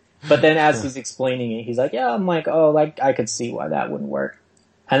wrong. But then as he's explaining it, he's like, yeah, I'm like, oh, like I could see why that wouldn't work.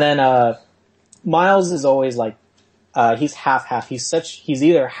 And then Miles is always like he's half. He's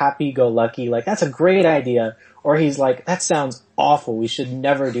either happy-go-lucky, like, that's a great idea, or he's like, that sounds awful, we should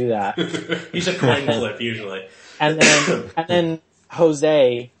never do that. He's a coin flip, usually. And then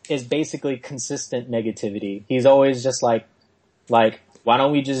Jose is basically consistent negativity. He's always just like, why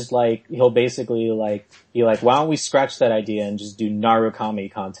don't we just like, he'll basically like, be like, why don't we scratch that idea and just do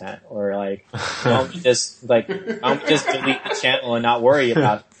Narukami content? Or like, why don't we just delete the channel and not worry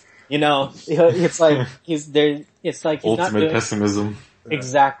about it? You know, it's like, he's ultimate not doing, pessimism.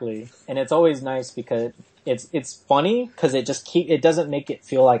 Exactly. And it's always nice because it's funny because it doesn't make it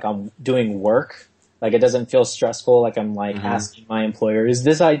feel like I'm doing work. Like, it doesn't feel stressful, like I'm like asking my employer, is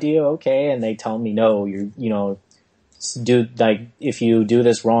this idea okay? And they tell me, no, if you do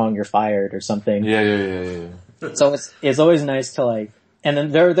this wrong, you're fired or something. Yeah. So it's always nice to like, and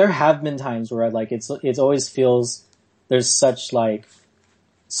then there have been times where like, it's always feels, there's such like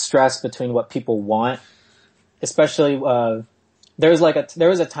stress between what people want, especially, there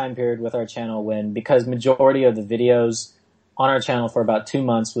was a time period with our channel when, because majority of the videos on our channel for about 2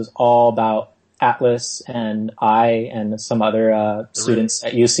 months was all about Atlas and I and some other students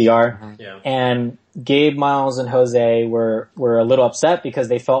at UCR. Yeah. And Gabe, Miles, and Jose were a little upset because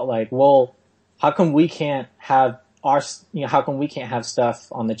they felt like, well, how come we can't have stuff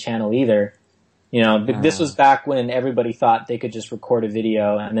on the channal either? You know, this was back when everybody thought they could just record a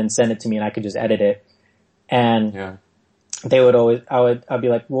video and then send it to me and I could just edit it. And they would I'd be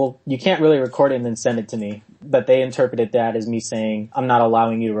like, well, you can't really record it and then send it to me. But they interpreted that as me saying, I'm not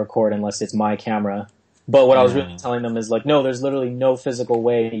allowing you to record unless it's my camera. But what I was really telling them is like, no, there's literally no physical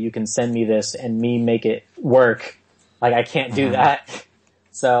way you can send me this and me make it work. Like, I can't do that.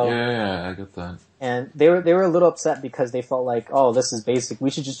 So. Yeah, I get that. And they were a little upset because they felt like, oh, this is basic.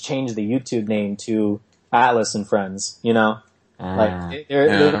 We should just change the YouTube name to Atlas and Friends, you know? And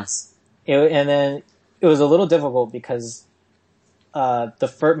then it was a little difficult because,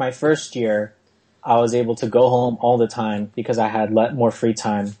 my first year, I was able to go home all the time because I had more free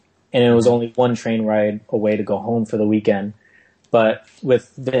time, and it was only one train ride away to go home for the weekend. But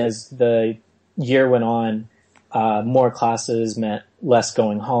as the year went on, more classes meant less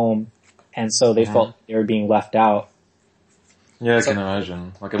going home, and so they felt they were being left out. Yeah, I can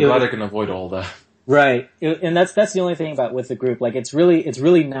imagine. Like, I'm glad I can avoid all that. Right. And that's the only thing with the group. Like, it's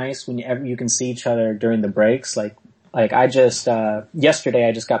really nice when you can see each other during the breaks. Like I just, yesterday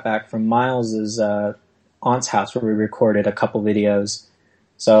I just got back from Miles's, aunt's house where we recorded a couple videos.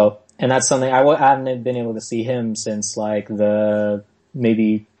 So, and that's something I haven't been able to see him since like the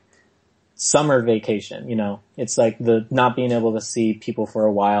maybe summer vacation, you know. It's like the not being able to see people for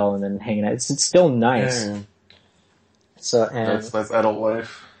a while and then hanging out. It's still nice. Yeah. So, and that's adult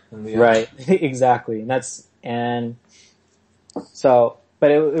life. Right. Exactly. But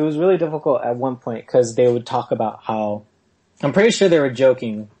it was really difficult at one point because they would talk about how, I'm pretty sure they were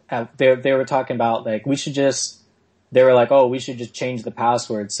joking. They were talking about like, they were like, oh, we should just change the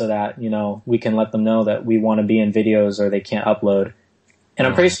password so that, you know, we can let them know that we want to be in videos or they can't upload. And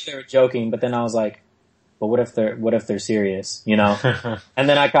I'm pretty sure they were joking, but then I was like, well, what if they're serious, you know? And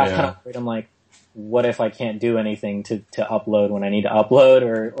then I got kind of worried. I'm like, what if I can't do anything to upload when I need to upload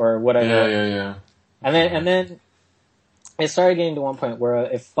or whatever? Yeah. And then it started getting to one point where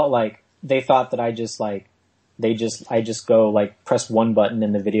it felt like they thought that I just go like press one button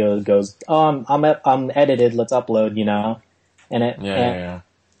and the video goes, oh, I'm edited, let's upload, you know?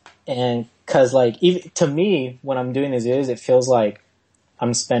 And cause like, even to me, when I'm doing these videos, it feels like I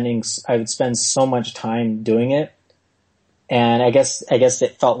would spend so much time doing it. And I guess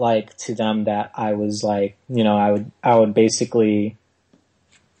it felt like to them that I was like, you know, I would basically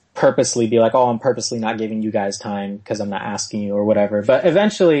purposely be like, oh, I'm purposely not giving you guys time because I'm not asking you or whatever. But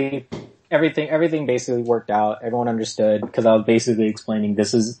eventually everything basically worked out. Everyone understood because I was basically explaining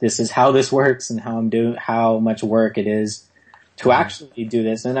this is how this works and how much work it is to actually do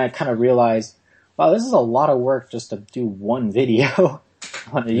this. And I kind of realized, wow, this is a lot of work just to do one video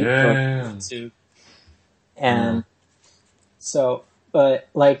on a YouTube. And so, but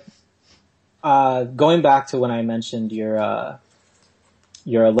like, going back to when I mentioned your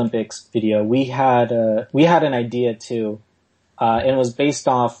Olympics video, we had an idea too, and it was based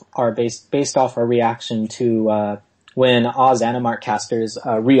off our reaction to, when Oz Animart casters,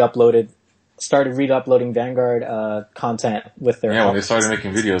 started re-uploading Vanguard, content with their when they started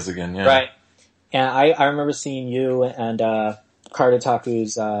making videos again, Right. And I remember seeing you and,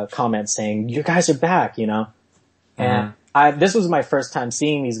 Cardataku's, comments saying, you guys are back, you know? And this was my first time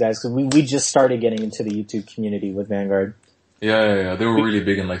seeing these guys because we just started getting into the YouTube community with Vanguard. Yeah. They were really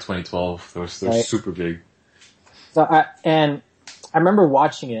big in like 2012. They're super big. So I remember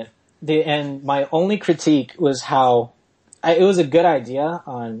watching it and my only critique was how it was a good idea.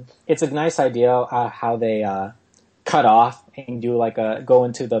 It's a nice idea how they cut off and do like go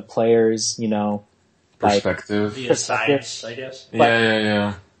into the players, Perspective. The asides, I guess.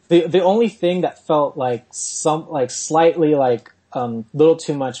 Yeah. The only thing that felt like slightly little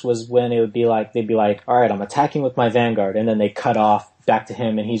too much was when it would be like they'd be like, all right, I'm attacking with my Vanguard, and then they cut off back to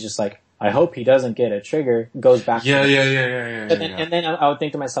him, and he's just like, I hope he doesn't get a trigger. Goes back. Yeah. And then I would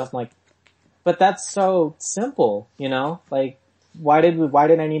think to myself, I'm like, but that's so simple, Like, why did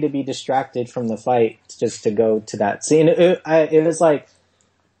I need to be distracted from the fight just to go to that scene? It was like,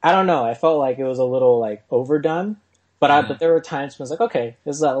 I don't know. I felt like it was a little like overdone, but there were times when I was like, okay,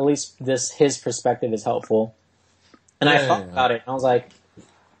 this is at least his perspective is helpful. And I thought about it, and I was like,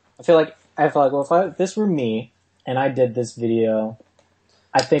 I feel like, well, if this were me and I did this video,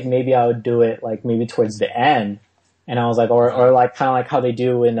 I think maybe I would do it like maybe towards the end. And I was like, or like kind of like how they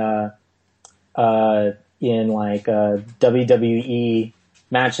do in WWE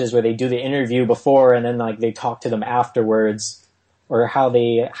matches where they do the interview before and then like they talk to them afterwards, or how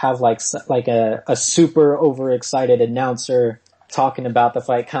they have like a super overexcited announcer talking about the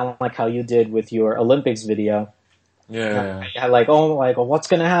fight, kind of like how you did with your Olympics video. Yeah. Like, what's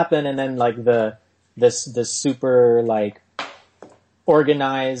gonna happen? And then like the super like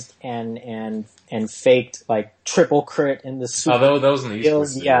organized and faked like triple crit in the super. Oh, that was an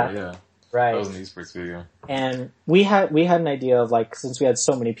esports video. Yeah. Right. That was an esports video. And we had an idea of like, since we had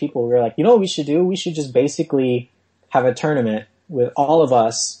so many people, we were like, what we should do? We should just basically have a tournament with all of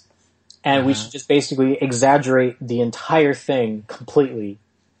us, and we should just basically exaggerate the entire thing completely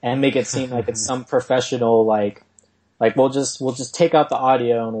and make it seem like it's some professional like we'll just take out the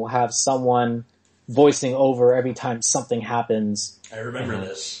audio and we'll have someone voicing over every time something happens. I remember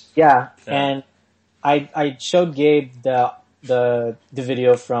this. Yeah. And I showed Gabe the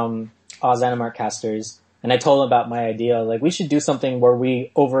video from Oz Animark Casters, and I told him about my idea. Like, we should do something where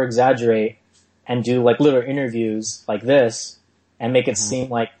we over exaggerate and do like little interviews like this and make it seem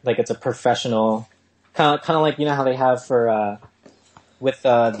like it's a professional kind of like, how they have for with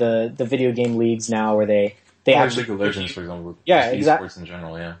the video game leagues now, where they actually League of Legends, for example. Yeah, exactly. Esports in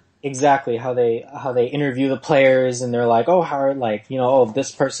general, yeah. Exactly, how they interview the players, and they're like, oh, how, like,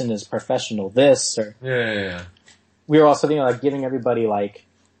 this person is professional, this, or... Yeah. We were also thinking, like, giving everybody, like...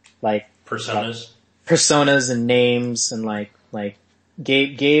 Personas and names, and, like,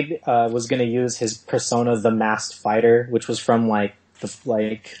 Gabe was gonna use his persona, the Masked Fighter, which was from, that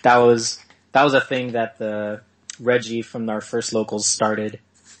was a thing that the Reggie from our first locals started.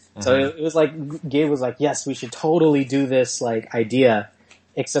 So it was like, Gabe was like, yes, we should totally do this, like, idea.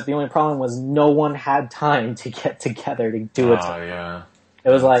 Except the only problem was no one had time to get together to do it. Oh, yeah. It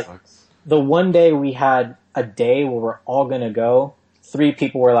was that like, sucks. The one day we had a day where we're all gonna go, 3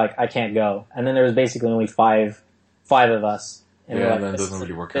 people were like, I can't go. And then there was basically only five of us. And Yeah, we're and like, then it doesn't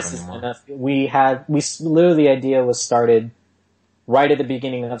really work out anymore. enough. Literally the idea was started right at the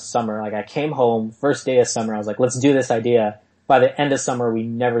beginning of summer. Like, I came home, first day of summer, I was like, let's do this idea. By the end of summer, we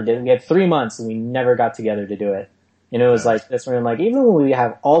never did. We had 3 months and we never got together to do it. And it was like this, where I'm like, even when we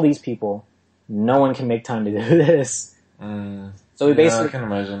have all these people, no one can make time to do this. So we I can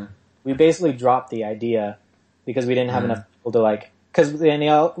imagine. we basically dropped the idea because we didn't have enough people to like, cause we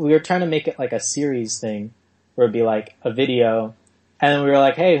were trying to make it like a series thing where it'd be like a video, and then we were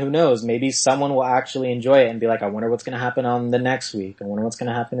like, hey, who knows, maybe someone will actually enjoy it and be like, I wonder what's gonna happen on the next week, I wonder what's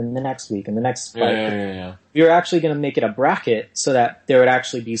gonna happen in the next week and the next fight. Yeah. We were actually gonna make it a bracket so that there would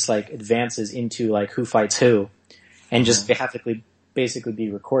actually be like advances into like who fights who, and just basically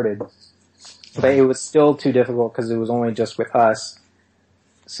be recorded. But it was still too difficult because it was only just with us.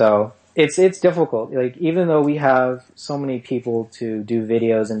 So it's difficult. Like, even though we have so many people to do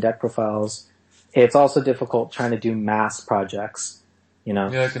videos and deck profiles, it's also difficult trying to do mass projects,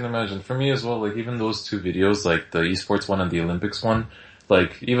 Yeah, I can imagine. For me as well, like, even those 2 videos, like the esports one and the Olympics one,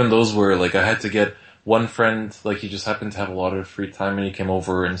 like, even those were, like, I had to get one friend, like, he just happened to have a lot of free time and he came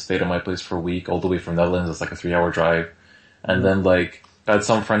over and stayed at my place for a week, all the way from Netherlands. It's like a 3-hour drive. And then, like, I had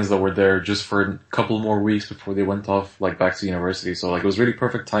some friends that were there just for a couple more weeks before they went off, like, back to university. So, like, it was really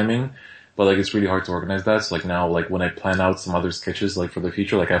perfect timing, but, like, it's really hard to organize that. So, like, now, like, when I plan out some other sketches, like, for the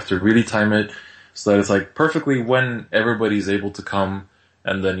future, like, I have to really time it so that it's, like, perfectly when everybody's able to come,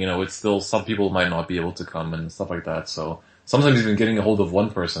 and then, it's still, some people might not be able to come and stuff like that. So, sometimes even getting a hold of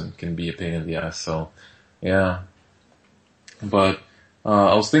one person can be a pain in the ass. So, yeah. But,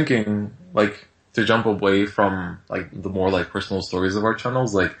 I was thinking, like, to jump away from, like, the more, like, personal stories of our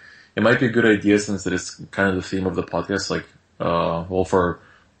channels, like, it might be a good idea, since it is kind of the theme of the podcast, like, for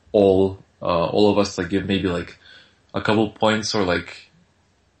all of us, like, give maybe, like, a couple points, or, like,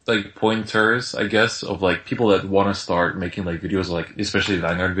 like pointers, I guess, of like people that want to start making like videos, like especially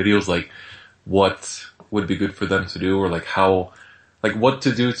Vanguard videos, like what would be good for them to do, or like how, like what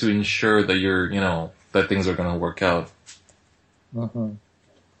to do to ensure that you're, that things are going to work out. Mm-hmm.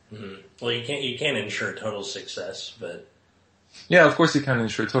 Mm-hmm. Well, you can't ensure total success, but yeah, of course you can't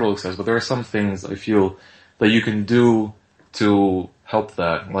ensure total success, but there are some things I feel that you can do to help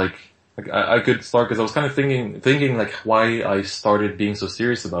that. Like I could start, because I was kind of thinking like why I started being so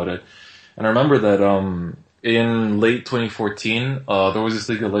serious about it. And I remember that, in late 2014, there was this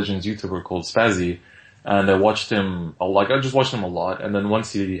League of Legends YouTuber called Spazzy, and I watched him, I just watched him a lot, and then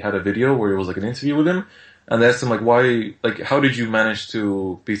once he had a video where it was like an interview with him, and they asked him like why, like how did you manage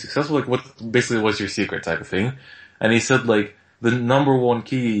to be successful, like what basically was your secret type of thing. And he said like the number one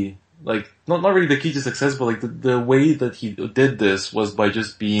key, like not really the key to success, but like the way that he did this was by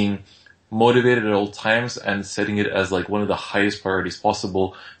just being motivated at all times and setting it as like one of the highest priorities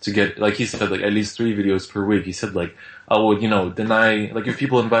possible to get, like he said, like at least 3 videos per week. He said like, I would, deny, like if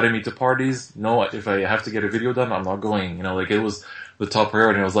people invited me to parties, no, if I have to get a video done, I'm not going, like it was the top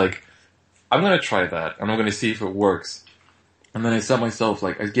priority. And I was like, I'm gonna try that and I'm gonna see if it works. And then I set myself,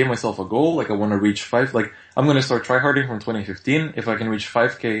 like I gave myself a goal, like I want to reach 5, like I'm gonna start tryharding from 2015. If I can reach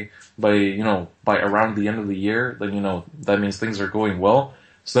 5K by around the end of the year, then that means things are going well.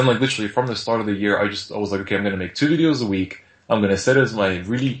 So then, like, literally from the start of the year, I was like, okay, I'm gonna make 2 videos a week. I'm gonna set it as my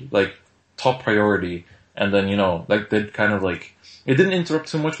really, like, top priority. And then, like, that kind of, like, it didn't interrupt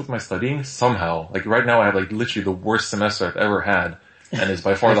too much with my studying, somehow. Like, right now I have, like, literally the worst semester I've ever had. And it's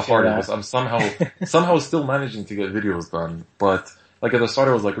by far the hardest. I'm somehow still managing to get videos done. But, like, at the start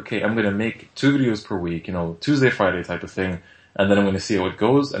I was like, okay, I'm gonna make 2 videos per week, Tuesday, Friday type of thing. And then I'm gonna see how it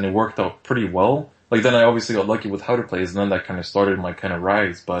goes. And it worked out pretty well. Like, then I obviously got lucky with how to plays, and then that kind of started my kind of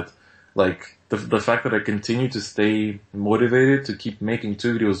rise. But, like, the fact that I continue to stay motivated to keep making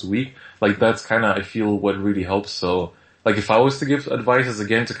 2 videos a week, like, that's kind of, I feel, what really helps. So, like, if I was to give advices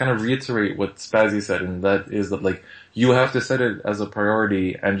again, to kind of reiterate what Spazzy said, and that is that, like, you have to set it as a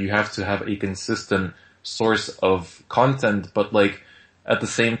priority, and you have to have a consistent source of content, but, like, at the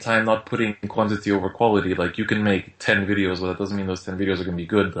same time, not putting quantity over quality. Like, you can make 10 videos, but that doesn't mean those 10 videos are going to be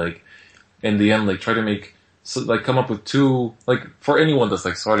good. Like, in the end, like, try to make, so, like, come up with 2, like, for anyone that's,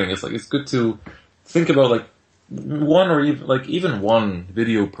 like, starting, it's, like, it's good to think about, like, 1 or even 1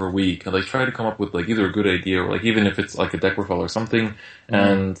 video per week, and, like, try to come up with, like, either a good idea, or, like, even if it's, like, a deck profile or something,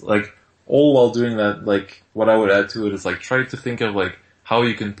 and, like, all while doing that, like, what I would add to it is, like, try to think of, like, how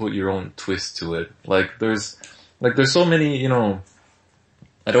you can put your own twist to it. Like, there's so many, I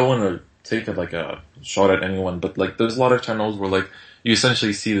don't want to take a shot at anyone, but, like, there's a lot of channels where, like, you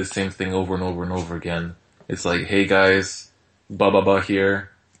essentially see the same thing over and over and over again. It's like, hey guys, blah blah blah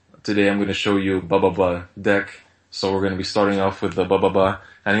here. Today I'm going to show you blah blah blah deck. So we're going to be starting off with the blah blah blah.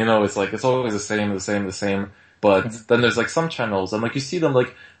 And it's like, it's always the same. But then there's like some channels, and like you see them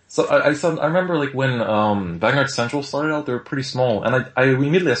like, so I remember like when, Vanguard Central started out, they were pretty small. And I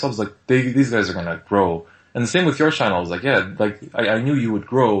immediately saw, I was like, these guys are going to grow. And the same with your channel. I was like, yeah, like I knew you would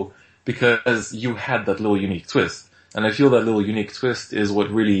grow because you had that little unique twist. And I feel that little unique twist is what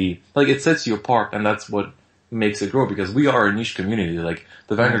really, like, it sets you apart, and that's what makes it grow, because we are a niche community. Like,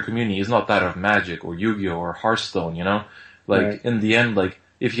 the Vanguard community is not that of Magic or Yu-Gi-Oh! Or Hearthstone, Like, right. In the end, like,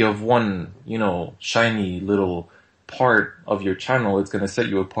 if you have one, shiny little part of your channel, it's gonna set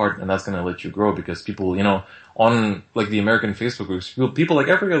you apart, and that's gonna let you grow, because people, on, like, the American Facebook groups, people, like,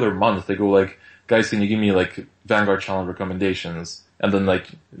 every other month, they go, like, guys, can you give me, like, Vanguard channel recommendations? And then, like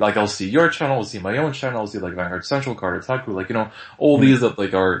I'll see your channel, I'll see my own channel, I'll see, like, Vanguard Central, Card Attack, like, all these that,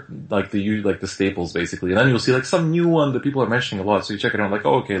 like, are, like, the staples, basically. And then you'll see, like, some new one that people are mentioning a lot, so you check it out, like,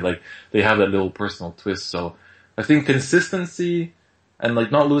 oh, okay, like, they have that little personal twist. So, I think consistency and,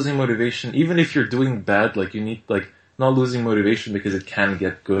 like, not losing motivation, even if you're doing bad, like, you need, like, not losing motivation because it can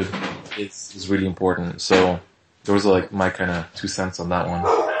get good, is really important. So, those are, like, my kind of 2 cents on that one.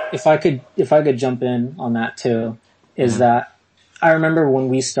 If I could jump in on that too, is that I remember when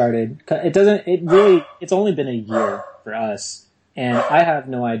we started, it's only been a year for us, and I have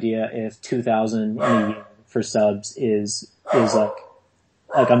no idea if 2,000 in a year for subs is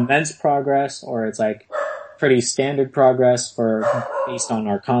like immense progress, or it's like pretty standard progress based on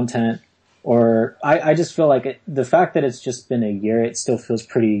our content, or I just feel like the fact that it's just been a year, it still feels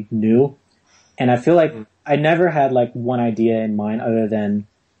pretty new, and I feel like I never had like one idea in mind other than,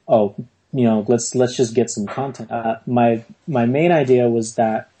 let's just get some content. My main idea was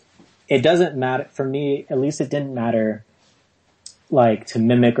that it doesn't matter, for me, at least it didn't matter, like, to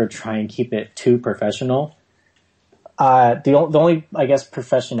mimic or try and keep it too professional. The only, I guess,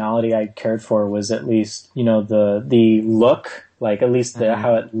 professionality I cared for was at least, the look Like at least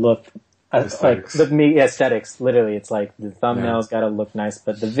how it looked. Aesthetics. Like the aesthetics, literally, it's like the thumbnail's gotta look nice,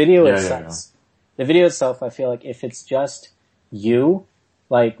 but the video the video itself, I feel like if it's just you,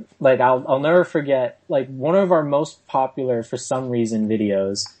 like I'll never forget, like one of our most popular, for some reason,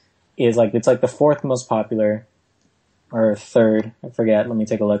 videos is like, it's like the fourth most popular, or third, I forget, let me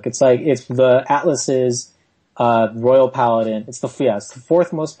take a look. It's the Atlas's, Royal Paladin, it's the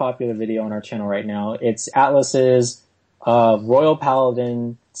fourth most popular video on our channel right now. It's Atlas's, Royal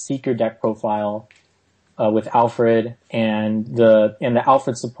Paladin Seeker deck profile, with Alfred and the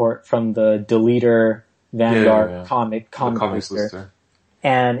Alfred support from the Deleter Vanguard comic booster.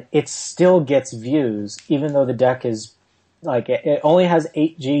 And it still gets views, even though the deck is, like, it only has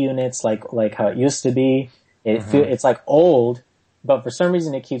 8G units, like how it used to be. It's like old, but for some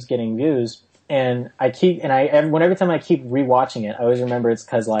reason it keeps getting views. And every time I keep rewatching it, I always remember it's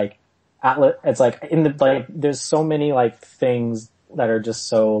cause like, Atlas, it's like there's so many like things that are just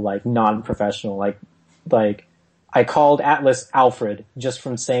so like non-professional, like I called Atlas Alfred just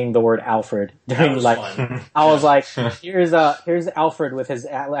from saying the word Alfred during like fun. I was like, here's Alfred with his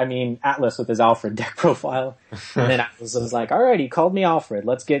Atlas with his Alfred deck profile, and then Atlas was like, all right, he called me Alfred,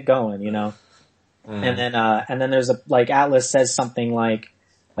 let's get going, you know. And then there's Atlas says something like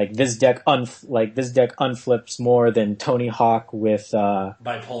this deck unflips more than Tony Hawk with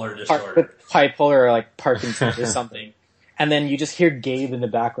bipolar disorder, bipolar or like Parkinson's or something. And then you just hear Gabe in the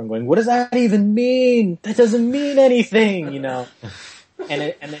background going, what does that even mean? That doesn't mean anything, you know?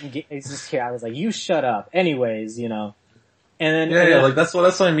 and then he's just here. I was like, you shut up. Anyways, you know? And then, like that's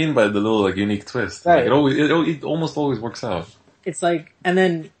what I mean by the little like unique twist. Right. Like it almost always works out. It's like, and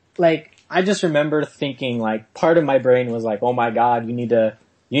then like, I just remember thinking like, part of my brain was like, oh my god, you need to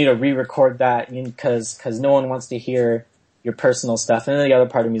re-record that cause no one wants to hear your personal stuff. And then the other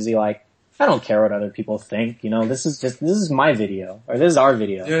part of me is like, I don't care what other people think, you know, this is my video, or this is our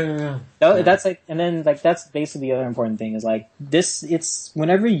video. Yeah. That's like, and then like, that's basically the other important thing is like, it's,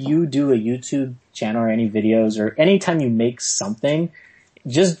 whenever you do a YouTube channel or any videos or anytime you make something,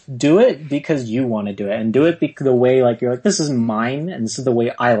 just do it because you want to do it, and do it the way like, you're like, this is mine and this is the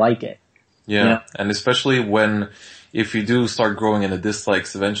way I like it. Yeah. You know? And especially if you do start growing and the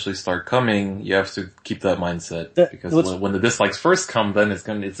dislikes eventually start coming, you have to keep that mindset. Because when the dislikes first come, then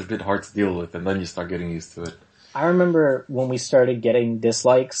it's a bit hard to deal with, and then you start getting used to it. I remember when we started getting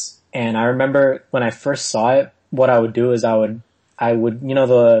dislikes, and I remember when I first saw it, what I would do is I would, you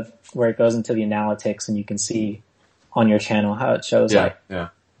know, where it goes into the analytics and you can see on your channel how it shows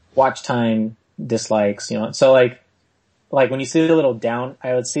watch time, dislikes, you know. So like when you see the little down,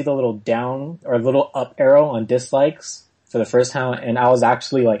 I would see the little down or little up arrow on dislikes for the first time, and I was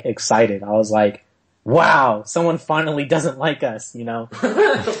actually like excited. I was like, wow, someone finally doesn't like us, you know?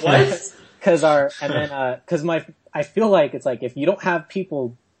 What? I feel like it's like if you don't have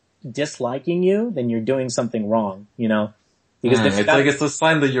people disliking you, then you're doing something wrong, you know? Because it's a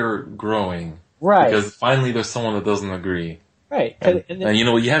sign that you're growing. Right. Because finally there's someone that doesn't agree. Right. And you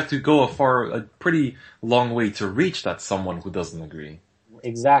know, you have to go a pretty long way to reach that someone who doesn't agree.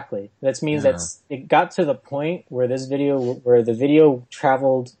 Exactly. That means it got to the point where the video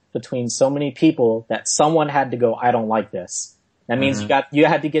traveled between so many people that someone had to go, I don't like this. That means you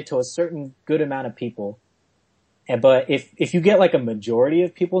had to get to a certain good amount of people. But if you get like a majority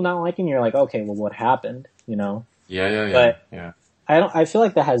of people not liking, you're like, okay, well, what happened? You know? Yeah. I feel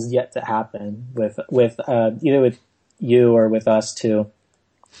like that has yet to happen with either with you or with us too.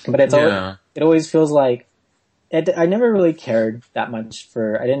 But it always feels like I never really cared that much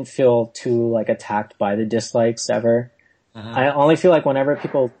I didn't feel too like attacked by the dislikes ever. I only feel like whenever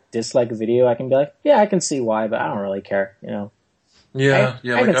people dislike a video, I can be like, yeah, I can see why, but I don't really care, you know? I've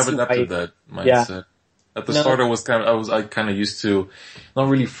adapted that mindset. Yeah. At the start, I kind of used to not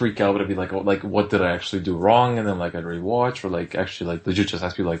really freak out, but I'd be like, what did I actually do wrong? And then like I'd rewatch, or like actually like legit just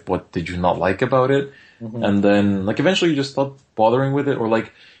ask you like, what did you not like about it? And then like eventually you just stop bothering with it, or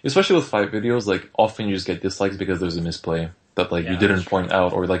like especially with 5 videos, like often you just get dislikes because there's a misplay that like you didn't point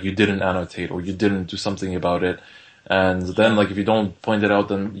out, or like you didn't annotate, or you didn't do something about it. And then like if you don't point it out,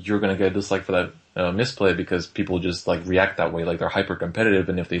 then you're gonna get a dislike for that misplay, because people just like react that way, like they're hyper competitive,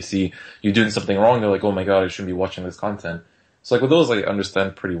 and if they see you doing something wrong, they're like, oh my god, I shouldn't be watching this content. So like with those, I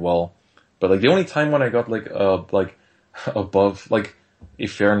understand pretty well. But like the only time when I got like above like a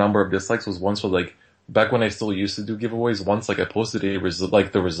fair number of dislikes was once with like back when I still used to do giveaways. Once like I posted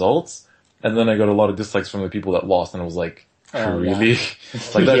the results, and then I got a lot of dislikes from the people that lost, and I was like, really?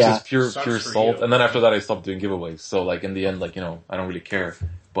 Like that's just pure salt. You. And then after that I stopped doing giveaways. So like in the end, like, you know, I don't really care.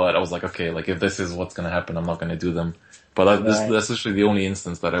 But I was like, okay, like if this is what's gonna happen, I'm not gonna do them. But that's literally the only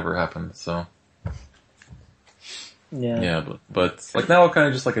instance that ever happened, so. Yeah. But like now I've kind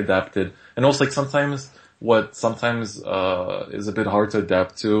of just like adapted, and also like sometimes is a bit hard to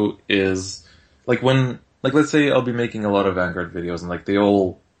adapt to is like when like let's say I'll be making a lot of Vanguard videos and like they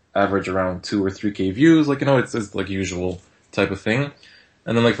all average around 2 or 3K views, like it's like usual type of thing.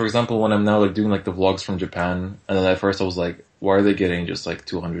 And then like for example when I'm now like doing like the vlogs from Japan, and then at first I was like, why are they getting just like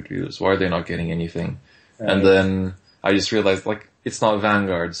 200 views? Why are they not getting anything? Right. And then I just realized like it's not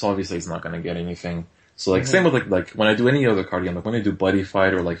Vanguard, so obviously it's not gonna get anything. So like same with like when I do any other card game, like when I do Buddy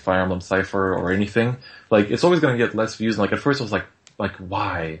Fight or like Fire Emblem Cypher or anything, like it's always gonna get less views. And like at first I was like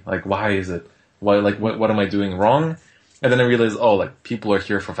why? Like why is it? Why like what am I doing wrong? And then I realized, oh, like people are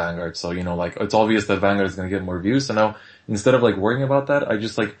here for Vanguard, so like it's obvious that Vanguard is gonna get more views. So now instead of like worrying about that, I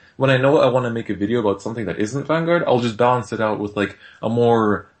just like when I know I want to make a video about something that isn't Vanguard, I'll just balance it out with like a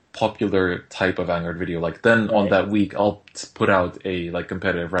more popular type of Vanguard video. Like then on that week I'll put out a like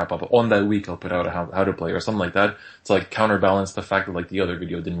competitive wrap up. On that week I'll put out a how to play or something like that to like counterbalance the fact that like the other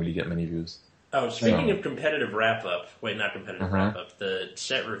video didn't really get many views. Oh, speaking of competitive wrap up, not competitive wrap up, the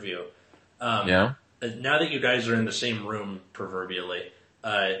set review. Now that you guys are in the same room proverbially,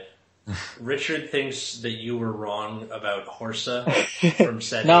 Richard thinks that you were wrong about Horsa from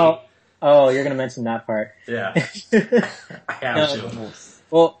set. No. Oh, you're gonna mention that part. Yeah. I have to.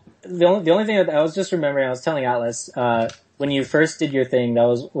 Well, the only thing that I was just remembering, I was telling Atlas, when you first did your thing, that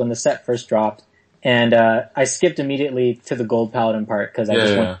was when the set first dropped, and I skipped immediately to the Gold Paladin part because I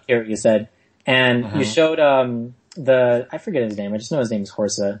just wanted to hear what you said. And you showed I forget his name, I just know his name is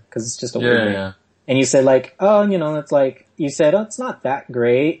Horsa because it's just a weird name. Yeah. And you said like, oh, it's like, you said, oh, it's not that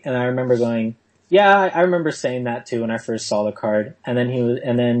great. And I remember going, yeah, I remember saying that too when I first saw the card. And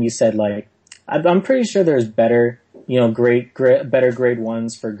then you said like, I'm pretty sure there's better, better grade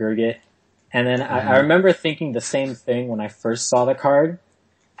ones for Gurgit. And then I remember thinking the same thing when I first saw the card.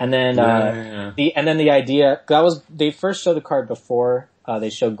 And then, the idea, they first showed the card before, they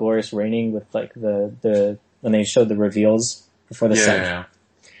showed Glorious Reigning with like when they showed the reveals before the set. Yeah.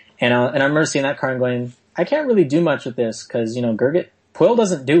 And I remember seeing that card and going, I can't really do much with this because, Gurgit, Quill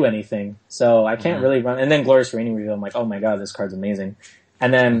doesn't do anything. So I can't really run. And then Glorious Reigning reveal, I'm like, oh my god, this card's amazing.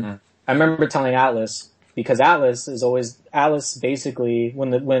 And then I remember telling Atlas, because Atlas basically,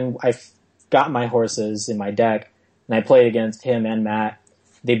 when I got my horses in my deck and I played against him and Matt,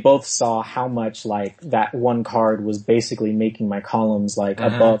 they both saw how much like that one card was basically making my columns like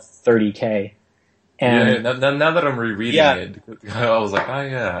above 30k. And now that I'm rereading it, I was like, oh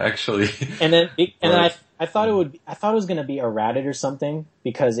yeah, actually. And then, I thought it was going to be errated or something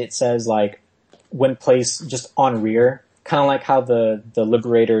because it says like when placed just on rear, kind of like how the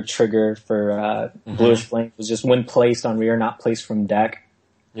Liberator trigger for Bluish Flame was just when placed on rear, not placed from deck.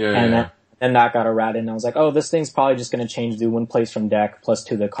 And that got errated, and I was like, oh, this thing's probably just going to change to when placed from deck plus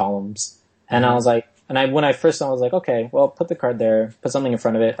to the columns. And I was like, when I first saw it, I was like, okay, well, put the card there, put something in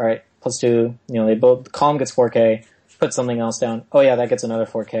front of it, alright, plus 2, the column gets 4k, put something else down, oh yeah, that gets another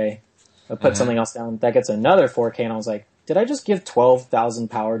 4k, put something else down, that gets another 4k, and I was like, did I just give 12,000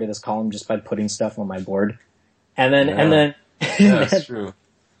 power to this column just by putting stuff on my board? And then, that's true.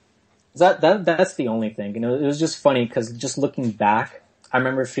 That's the only thing, it was just funny, because just looking back, I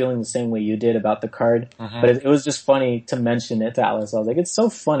remember feeling the same way you did about the card, but it was just funny to mention it to Alice. I was like, it's so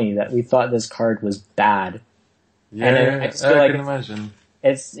funny that we thought this card was bad. Yeah, and I just feel like can imagine.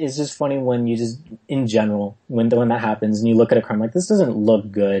 It's just funny when you just, in general, when that happens and you look at a card like, this doesn't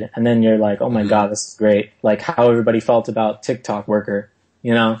look good, and then you're like, oh my god, this is great. Like how everybody felt about TikTok Worker,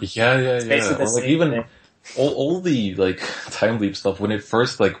 Yeah. Or like even thing. All the like time leap stuff when it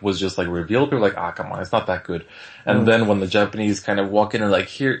first like was just like revealed, we were like, come on, it's not that good. And then when the Japanese kind of walk in and like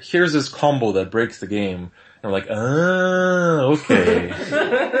here's this combo that breaks the game, and we're like,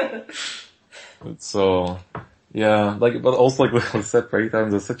 okay. So yeah, like but also like with set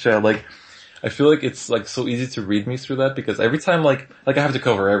breakdowns, it's such a like I feel like it's like so easy to read me through that because every time like I have to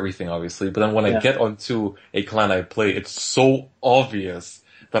cover everything obviously, but then when I get onto a clan I play, it's so obvious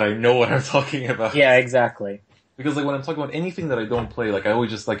that I know what I'm talking about. Yeah, exactly. Because like when I'm talking about anything that I don't play, like I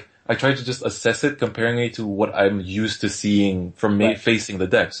always just like, I try to just assess it comparing it to what I'm used to seeing from facing the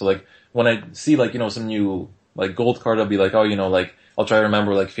deck. So like when I see like, some new like gold card, I'll be like, oh, like I'll try to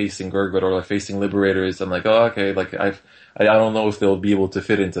remember like facing Gurgit or like facing Liberators. I'm like, oh, okay, like I don't know if they'll be able to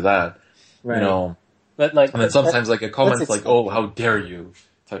fit into that. Right. But like, and then sometimes like a comment's like, oh, how dare you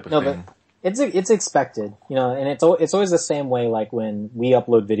type of thing. But it's expected, and it's always the same way, like when we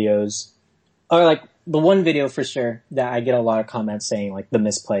upload videos, or like the one video for sure that I get a lot of comments saying like the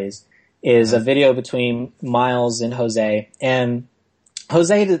misplays is a video between Miles and Jose, and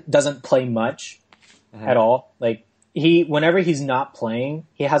Jose doesn't play much at all. Like whenever he's not playing,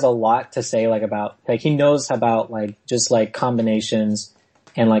 he has a lot to say about he knows about just combinations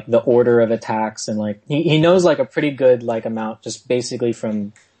and the order of attacks, and he knows a pretty good amount just basically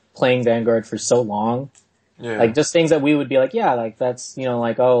from playing Vanguard for so long. Yeah. Just things that we would be that's,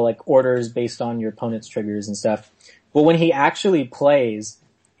 orders based on your opponent's triggers and stuff. But when he actually plays,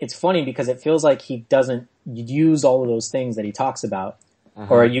 it's funny because it feels like he doesn't use all of those things that he talks about.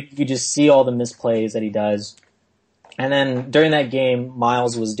 Or you just see all the misplays that he does. And then during that game,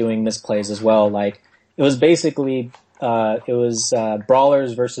 Miles was doing misplays as well. It was basically,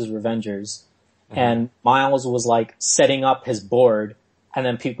 Brawlers versus Revengers. And Miles was setting up his board, and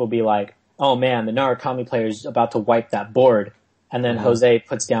then people be like, oh man, the Narukami player is about to wipe that board. And then Jose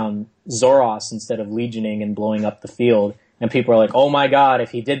puts down Zoros instead of Legioning and blowing up the field. And people are like, oh my god, if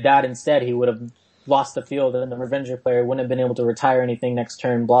he did that instead, he would have lost the field and the Revenger player wouldn't have been able to retire anything next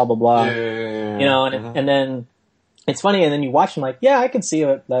turn, blah, blah, blah. Yeah. And then it's funny, and then you watch him yeah, I can see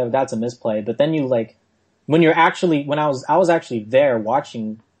it, that's a misplay. But then you when you're actually, I was actually there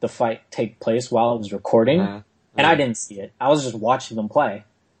watching the fight take place while I was recording, and I didn't see it. I was just watching them play.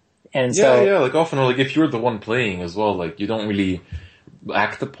 And often, if you're the one playing as well, you don't really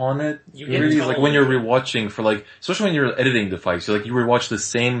act upon it. You really, totally when you're rewatching for especially when you're editing the fights, you rewatch the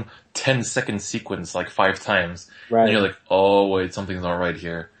same 10-second sequence 5 times. Right. And you're like, oh wait, something's not right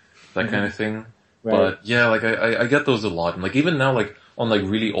here. That kind of thing. Right. But yeah, I get those a lot. And even now, on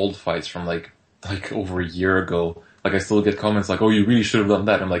really old fights from over a year ago, I still get comments oh, you really should have done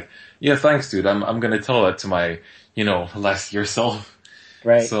that. I'm like, yeah, thanks dude. I'm gonna tell that to my, last year self.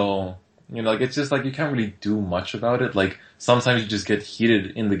 Right. So, it's just you can't really do much about it. Sometimes you just get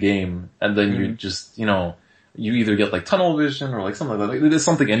heated in the game, and then you just, you either get tunnel vision or something like that. It's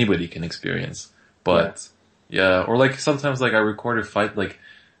something anybody can experience. But, yeah, or sometimes I record a fight,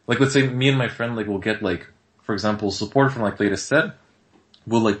 let's say me and my friend will get for example, support from latest set.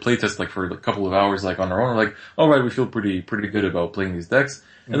 We'll playtest for a couple of hours on our own. Alright, we feel pretty good about playing these decks.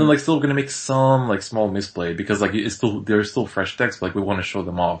 And then still gonna make some small misplay because they're still fresh decks, but we want to show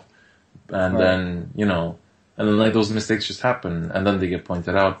them off. And then, and then those mistakes just happen and then they get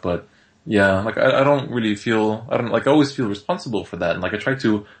pointed out. But yeah, I don't really feel, I always feel responsible for that. And I try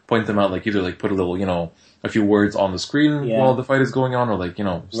to point them out, either put a little, a few words on the screen while the fight is going on, or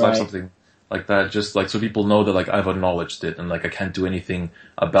slap something like that, just so people know that I've acknowledged it and I can't do anything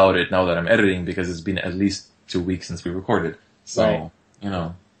about it now that I'm editing because it's been at least 2 weeks since we recorded. So,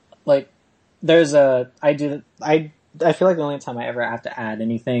 there's I feel the only time I ever have to add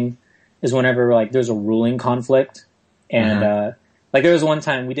anything is whenever there's a ruling conflict. And, there was one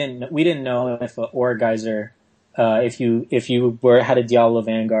time we didn't know if a Aura-Geyser, if you had a Diablo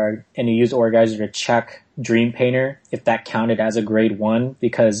Vanguard and you used Aura-Geyser to check Dream Painter, if that counted as a grade 1,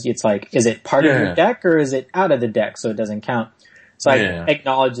 because it's is it part of your deck or is it out of the deck so it doesn't count? So I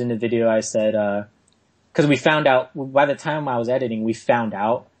acknowledged in the video, I said, cause we found out, by the time I was editing, we found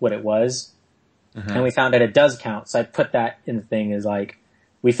out what it was, and we found that it does count, so I put that in the thing as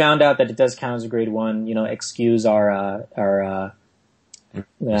we found out that it does count as a grade 1, excuse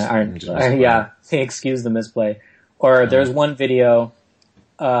excuse the misplay. Or there's one video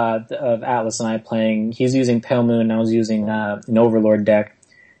of Atlas and I playing. He's using Pale Moon and I was using an Overlord deck.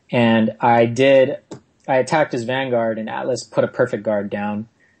 And I attacked his Vanguard and Atlas put a Perfect Guard down.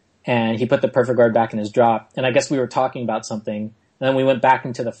 And he put the Perfect Guard back in his drop. And I guess we were talking about something. And then we went back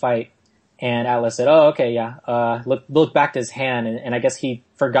into the fight. And Atlas said, oh, okay, yeah. Look back to his hand. And I guess he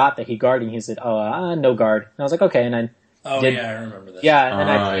forgot that he guarded. He said, no guard. And I was like, okay. And I remember that. Yeah,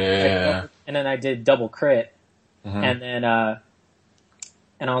 and and then I did double crit. And then,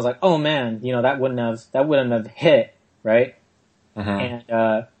 and I was like, oh man, that wouldn't have hit, right? And,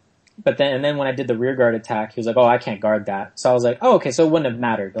 but then when I did the rear guard attack, he was like, oh, I can't guard that. So I was like, oh, okay, so it wouldn't have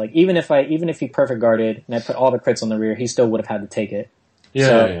mattered. Even if he perfect guarded and I put all the crits on the rear, he still would have had to take it.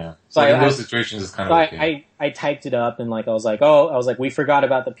 Yeah. So in those situations, it's kind of okay. I typed it up and I was like, we forgot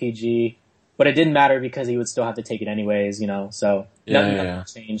about the PG, but it didn't matter because he would still have to take it anyways, so nothing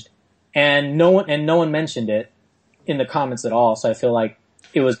changed. And no one mentioned it in the comments at all, so I feel like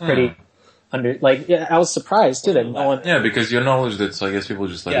it was pretty I was surprised too that no one... Yeah, because you acknowledged it, so I guess people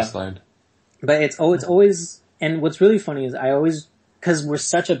just let it slide. But it's always, and what's really funny is because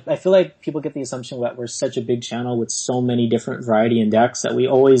I feel like people get the assumption that we're such a big channel with so many different variety in decks that we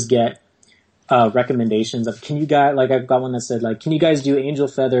always get recommendations of, can you guys, I've got one that said, can you guys do Angel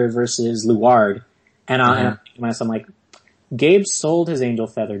Feather versus Luard? And I'm thinking to myself, I'm like, Gabe sold his Angel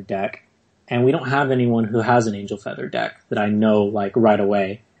Feather deck, and we don't have anyone who has an Angel Feather deck that I know, right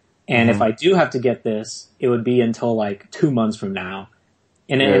away. And if I do have to get this, it would be until 2 months from now.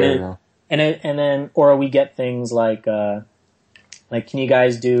 And and then, or we get things like can you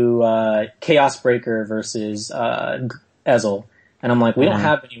guys do, Chaos Breaker versus, Ezel? And I'm like, we don't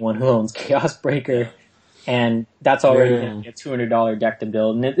have anyone who owns Chaos Breaker, and that's already a $200 deck to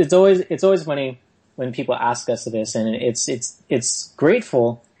build. And it's always funny when people ask us this, and it's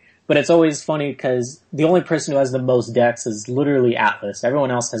grateful, but it's always funny because the only person who has the most decks is literally Atlas. Everyone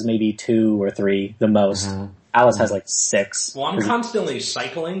else has maybe 2 or 3, the most. Atlas has like 6. Well, I'm constantly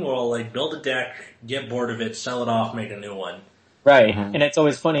cycling. We'll like build a deck, get bored of it, sell it off, make a new one. Right, and it's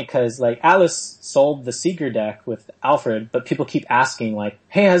always funny because like Atlas sold the Seeker deck with Alfred, but people keep asking like,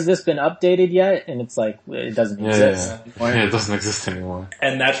 "Hey, has this been updated yet?" And it's like it doesn't exist. Yeah, it doesn't exist anymore.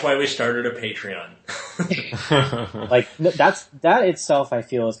 And that's why we started a Patreon. Like that itself, I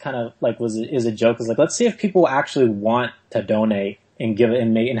feel is kind of like is a joke. Is like, let's see if people actually want to donate and give it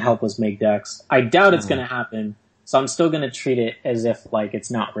and help us make decks. I doubt it's going to happen, so I'm still going to treat it as if like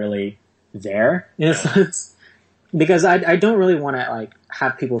it's not really there in a sense. Because I don't really want to like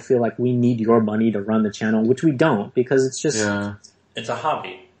have people feel like we need your money to run the channel, which we don't, because it's just it's a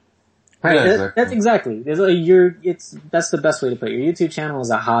hobby. Right, Yeah, exactly. that's exactly. That's the best way to put it. Your YouTube channel is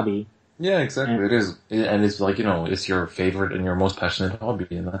a hobby. Yeah, exactly. It is, and it's like it's your favorite and your most passionate hobby,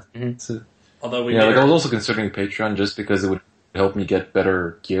 and that's it. Although we like I was also considering Patreon just because it would help me get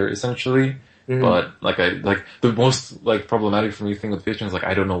better gear, essentially. But the most like problematic for me thing with Patreon is like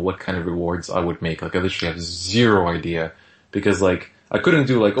I don't know what kind of rewards I would make. Like I literally have zero idea because like I couldn't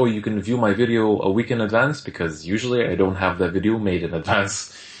do like, oh, you can view my video a week in advance because usually I don't have that video made in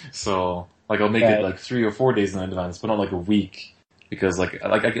advance. So like I'll make it like 3 or 4 days in advance, but not like a week because like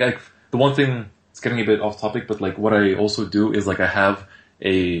the one thing, it's getting a bit off topic, but like what I also do is like I have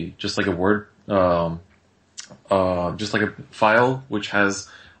just like a Word, just like a file which has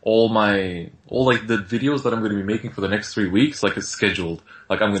all like the videos that I'm going to be making for the next 3 weeks, like it's scheduled.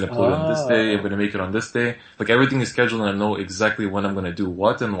 Like I'm going to upload on this day, I'm going to make it on this day. Like everything is scheduled and I know exactly when I'm going to do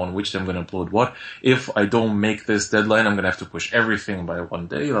what and on which day I'm going to upload what. If I don't make this deadline, I'm going to have to push everything by one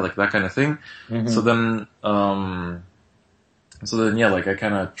day, like that kind of thing. So then yeah, like I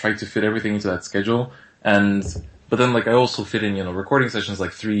kind of try to fit everything into that schedule but then like I also fit in, recording sessions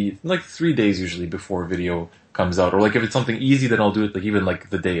like 3 days usually before video comes out. Or like if it's something easy, then I'll do it like even like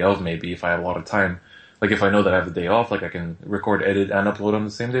the day of maybe if I have a lot of time. Like if I know that I have the day off, like I can record, edit, and upload on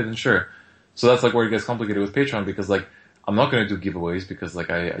the same day, then sure. So that's like where it gets complicated with Patreon because like I'm not going to do giveaways because like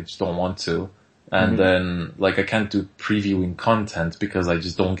I just don't want to. And then like I can't do previewing content because I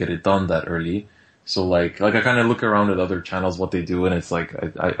just don't get it done that early. So like I kind of look around at other channels, what they do, and it's like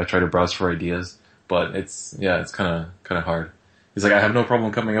I try to browse for ideas. But it's kind of hard. It's like I have no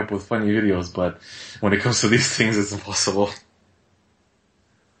problem coming up with funny videos, but when it comes to these things, it's impossible.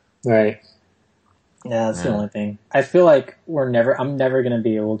 Right. Yeah, that's the only thing. I feel like I'm never going to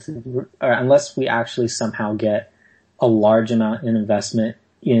be able to, unless we actually somehow get a large amount in investment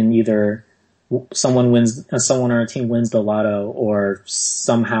in either someone on our team wins the lotto or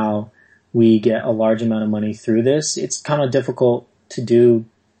somehow we get a large amount of money through this. It's kind of difficult to do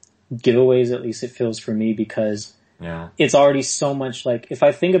giveaways, at least it feels for me, because it's already so much. Like if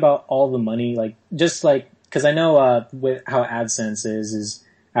I think about all the money, like just like because I know with how AdSense is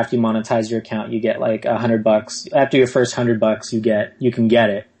after you monetize your account, you get like $100. After your first $100, you can get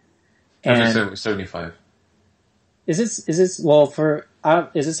it. After 75. Is this well for?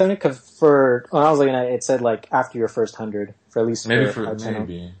 Is it 70? Because for when I was looking at it, it said like after your first 100 for at least maybe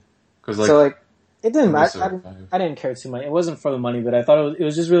because it didn't matter. I didn't care too much. It wasn't for the money, but I thought it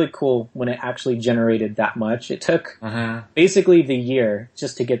was just really cool when it actually generated that much. It took basically the year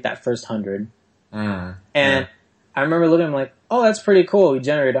just to get that first 100. And I remember looking, I'm like, oh, that's pretty cool. We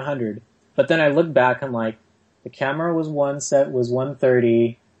generated 100. But then I looked back, I'm like, the camera was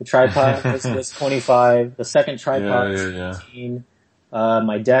 130, the tripod was 25, the second tripod was 15,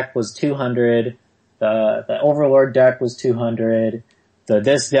 my deck was 200, the Overlord deck was 200,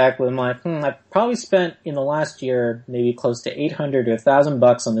 this deck, I'm like, I probably spent in the last year maybe close to $800 to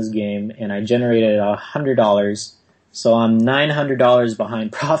 $1,000 on this game, and I generated $100, so I'm $900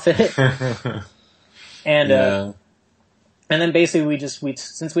 behind profit. And then basically we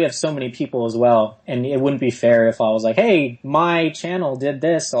since we have so many people as well, and it wouldn't be fair if I was like, hey, my channel did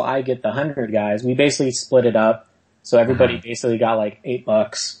this, so I get the 100 guys. We basically split it up, so everybody basically got like $8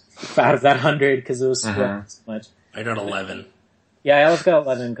 out of that 100 because it was split so much. I got 11. Yeah, Alice got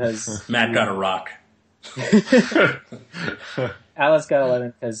 11 because Matt got a rock. Alice got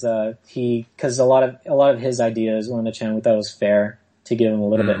 11 because a lot of his ideas on the channel we thought it was fair to give him a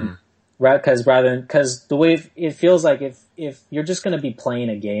little bit. Because the way it feels like if you're just going to be playing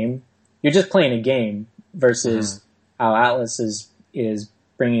a game, you're just playing a game versus how Atlas is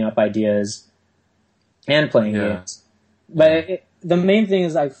bringing up ideas and playing games. But the main thing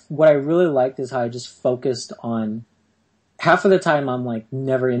is what I really liked is how I just focused on. Half of the time I'm like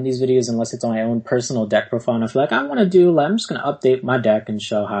never in these videos unless it's on my own personal deck profile, and I feel like I'm just gonna update my deck and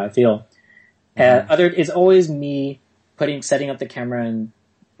show how I feel. It's always me setting up the camera and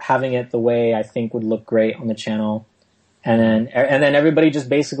having it the way I think would look great on the channel. And then everybody just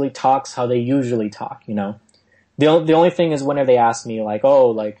basically talks how they usually talk, you know. The only thing is whenever they ask me like,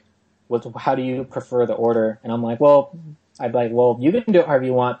 how do you prefer the order? And I'm like, I'd be like, well, you can do it however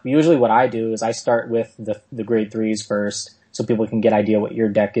you want. Usually what I do is I start with the grade 3s first so people can get idea what your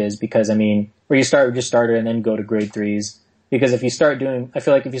deck is, because I mean, or you start with your starter and then go to grade 3s. Because I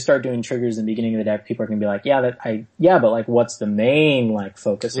feel like if you start doing triggers in the beginning of the deck, people are gonna be like, but like, what's the main like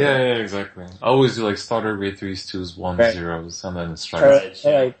focus? Yeah, exactly. I always do like starter grade 3s, 2s, 1s, 0s, and then strides.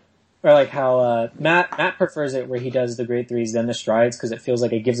 Or like how Matt prefers it where he does the grade 3s then the strides, because it feels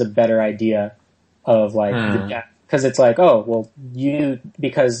like it gives a better idea of like the deck. Because it's like,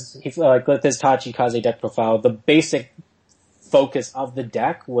 because he felt like with his Tachikaze deck profile, the basic focus of the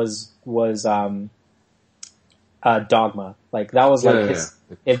deck was Dogma. Like that was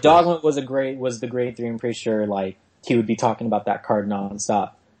if Dogma was the grade 3, I'm pretty sure like he would be talking about that card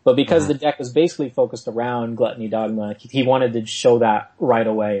nonstop. But because the deck was basically focused around Gluttony Dogma, he wanted to show that right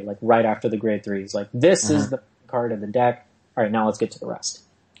away, like right after the grade 3s. Like this is the card of the deck. All right, now let's get to the rest.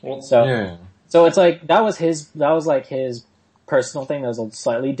 So it's like that was like his personal thing that was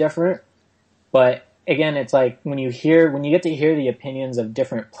slightly different. But again, it's like when you get to hear the opinions of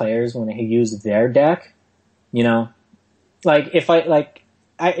different players when they use their deck, you know, like if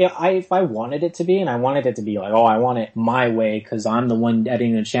I wanted it to be, and I wanted it to be like, I want it my way because I'm the one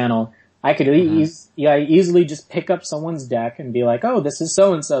editing the channel, I could easily just pick up someone's deck and be like, this is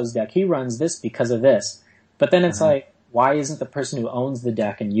so-and-so's deck. He runs this because of this. But then it's like, why isn't the person who owns the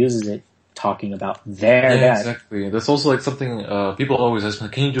deck and uses it talking about their deck? Exactly. That's also like something people always ask me,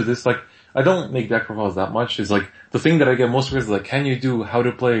 can you do this? Like, I don't make deck profiles that much. It's like, the thing that I get most of is like, can you do how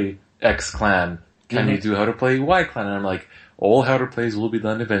to play X clan? Can you do how to play Y clan? And I'm like, all how to plays will be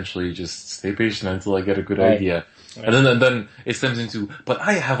done eventually. Just stay patient until I get a good idea. Right. And then it stems into, but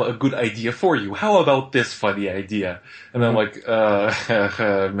I have a good idea for you. How about this funny idea? And I'm like,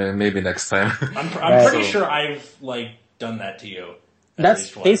 maybe next time. I'm pretty sure I've like done that to you.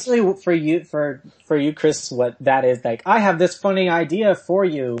 That's basically for you, Chris, what that is. Like, I have this funny idea for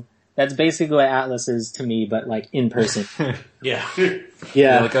you. That's basically what Atlas is to me, but like in person. Yeah.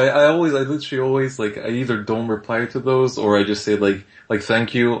 Like I literally always like, I either don't reply to those or I just say like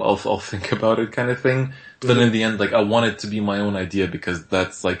thank you, I'll think about it kind of thing. But then in the end, like I want it to be my own idea because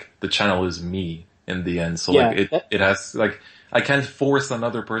that's like, the channel is me in the end. So like it has like, I can't force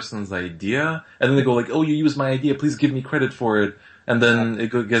another person's idea and then they go like, you used my idea, please give me credit for it. And then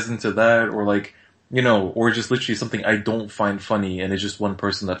it gets into that or like, you know, or just literally something I don't find funny and it's just one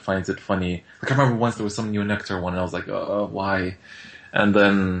person that finds it funny. Like I remember once there was some New Nectar one and I was like, why? And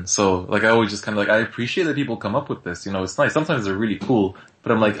then, so, like I always just kind of like, I appreciate that people come up with this, you know, it's nice. Sometimes they're really cool,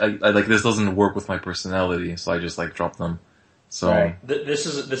 but I'm like, I like, this doesn't work with my personality, so I just like drop them. So. This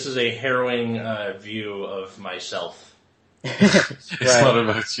is a harrowing, view of myself. It's not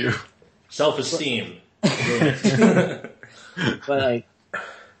about you. Self-esteem. But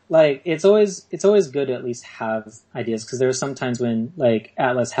like it's always good to at least have ideas, because there are some times when like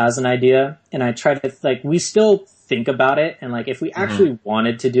Atlas has an idea and I try to like, we still think about it and like if we actually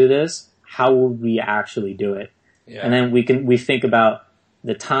wanted to do this, how would we actually do it? Yeah. And then we think about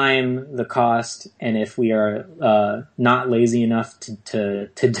the time, the cost, and if we are not lazy enough to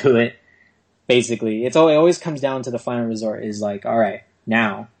do it. Basically, it always comes down to the final resort is like, all right,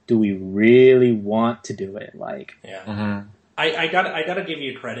 now do we really want to do it? Like, yeah. I gotta give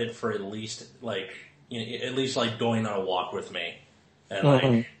you credit for at least like, at least like going on a walk with me and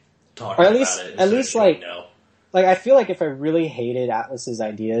like talking about it. At least like I feel like if I really hated Atlas's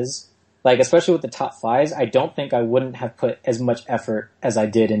ideas, like especially with the top fives, I don't think I wouldn't have put as much effort as I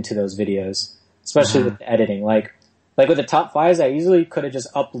did into those videos, especially with the editing. Like with the top fives, I easily could have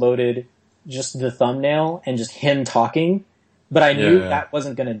just uploaded just the thumbnail and just him talking, but I knew that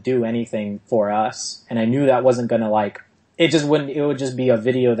wasn't going to do anything for us, and I knew that wasn't going to like. It would just be a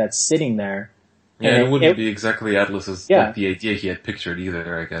video that's sitting there. Yeah, and it wouldn't be exactly Atlas's, like, the idea he had pictured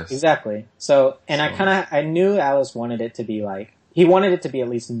either, I guess. Exactly. So, I knew Atlas wanted it to be like, he wanted it to be at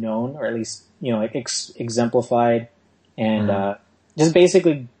least known, or at least, you know, like exemplified, and, just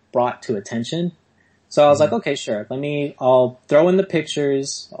basically brought to attention. So I was like, okay, sure, I'll throw in the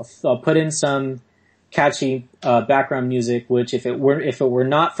pictures, I'll put in some catchy background music, which if it were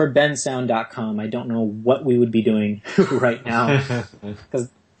not for bensound.com, I don't know what we would be doing right now, because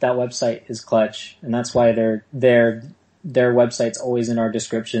that website is clutch, and that's why their website's always in our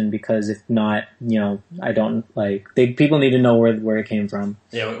description, because if not, I don't people need to know where it came from.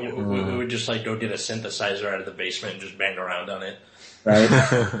 Yeah, we would just go get a synthesizer out of the basement and just bang around on it. Right?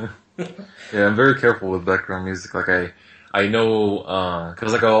 Yeah, I'm very careful with background music. I know,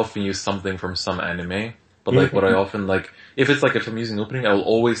 cause I often use something from some anime, but what I often if I'm using opening, I will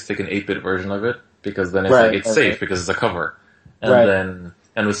always take an 8-bit version of it, because then it's safe, because it's a cover. And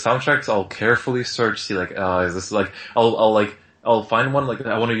and with soundtracks, I'll carefully search, see is this I'll find one,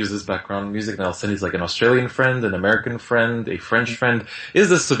 I want to use this background music, and I'll send it an Australian friend, an American friend, a French friend. Is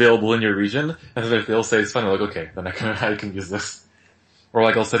this available in your region? And then if they'll say it's fine, I'm okay, then I can use this. Or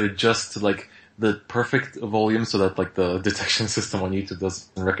I'll set it just to the perfect volume so that the detection system on YouTube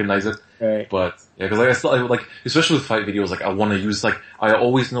doesn't recognize it. Right. But yeah, because especially with fight videos, I want to use I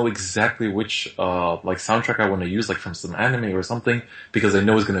always know exactly which soundtrack I want to use, from some anime or something, because I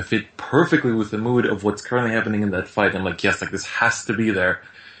know it's gonna fit perfectly with the mood of what's currently happening in that fight. I'm yes, this has to be there.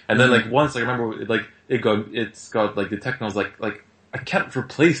 And then once I remember it's got the techno, I was I can't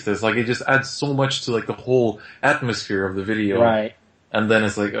replace this. It just adds so much to the whole atmosphere of the video. Right. And then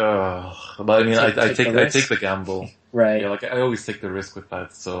it's but I mean, I take the gamble. Right. Yeah, I always take the risk with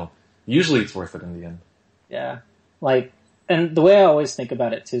that, so usually it's worth it in the end. Yeah. And the way I always think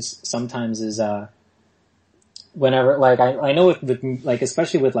about it too sometimes is, whenever, I know with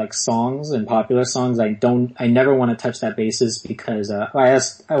especially with songs and popular songs, I never want to touch that basis, because,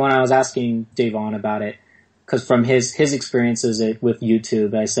 when I was asking Davon about it, cause from his experiences with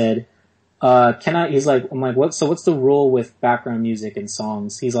YouTube, I said, what's the rule with background music and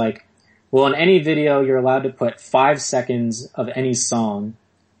songs? He's well, in any video, you're allowed to put 5 seconds of any song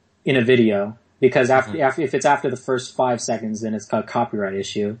in a video, because if it's after the first 5 seconds, then it's got a copyright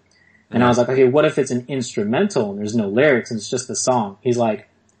issue. And I was okay, what if it's an instrumental and there's no lyrics and it's just the song? He's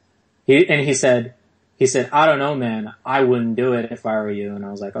he said, I don't know, man, I wouldn't do it if I were you. And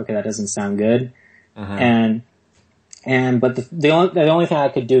I was okay, that doesn't sound good. But the only thing I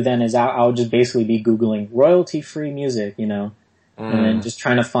could do then is I would just basically be Googling royalty free music, and then just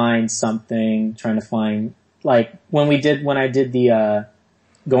trying to find something, when I did the,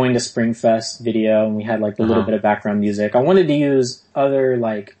 going to Springfest video, and we had a little bit of background music, I wanted to use other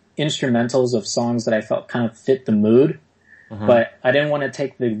instrumentals of songs that I felt kind of fit the mood, but I didn't want to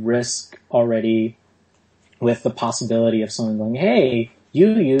take the risk already with the possibility of someone going, hey,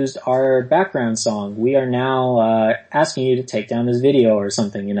 you used our background song. We are now asking you to take down this video or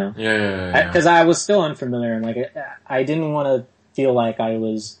something, Yeah. Because I was still unfamiliar, and I didn't want to feel like I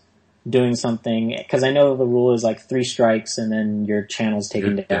was doing something, because I know the rule is 3 strikes and then your channel's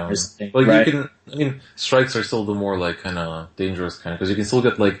taken down or something. Right? Strikes are still the more kind of dangerous kind, because you can still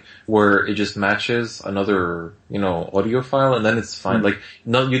get where it just matches another audio file, and then it's fine.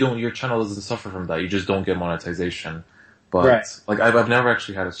 Your channel doesn't suffer from that. You just don't get monetization. But, I've never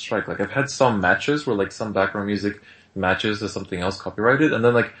actually had a strike. I've had some matches where, some background music matches to something else copyrighted, and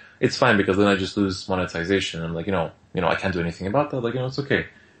then, it's fine, because then I just lose monetization, and, I can't do anything about that, it's okay.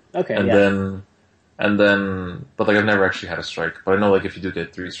 Okay, And then, but I've never actually had a strike. But I know, if you do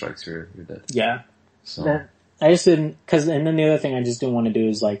get 3 strikes, you're dead. Yeah. So. I just didn't, and then the other thing I just didn't want to do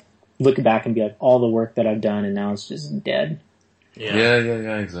is, look back and be all the work that I've done, and now it's just dead. Yeah,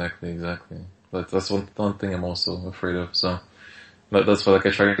 exactly. That's one thing I'm also afraid of, so. That's why, I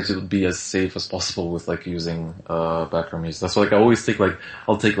try to be as safe as possible with, using, background music. That's why, I always take,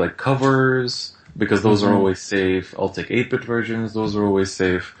 I'll take, covers, because those are always safe. I'll take 8-bit versions, those are always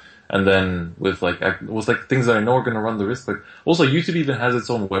safe. And then with things that I know are gonna run the risk, also YouTube even has its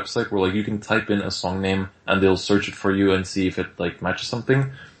own website where you can type in a song name and they'll search it for you and see if it matches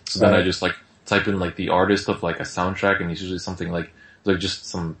something. So then I just type in the artist of a soundtrack, and it's usually something just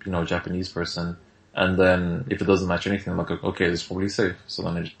some, Japanese person. And then if it doesn't match anything, I'm okay, this is probably safe. So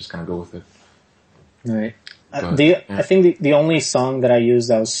then I just kind of go with it. Right. I think the only song that I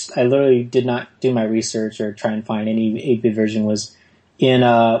used I literally did not do my research or try and find any 8-bit version was in,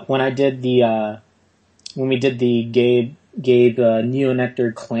 when we did the Gabe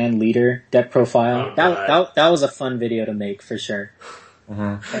Neonectar clan leader deck profile. That was a fun video to make for sure.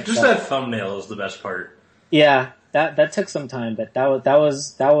 Just that thumbnail is the best part. Yeah. That took some time, but that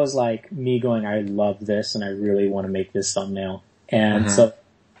was me going, I love this and I really want to make this thumbnail. And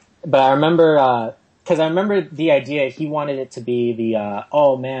but I remember, cause I remember the idea, he wanted it to be the,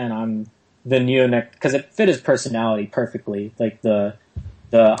 oh man, I'm the Neonectar, cause it fit his personality perfectly.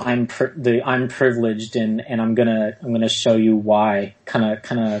 I'm privileged and I'm gonna show you why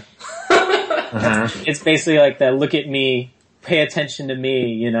kinda It's basically like the look at me, pay attention to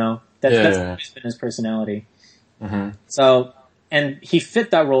me, you know. That's always been his personality. So, and he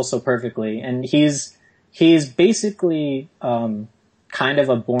fit that role so perfectly, and he's basically kind of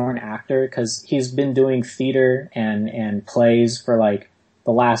a born actor because he's been doing theater and plays for like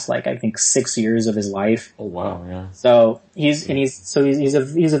the last like I think 6 years of his life. Oh wow, yeah. So he's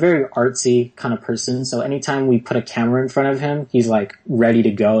a very artsy kind of person. So anytime we put a camera in front of him, he's like ready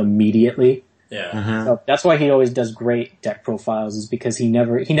to go immediately. Yeah. So that's why he always does great deck profiles, is because he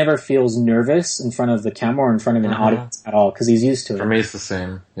never feels nervous in front of the camera or in front of an audience at all because he's used to it. For me, it's the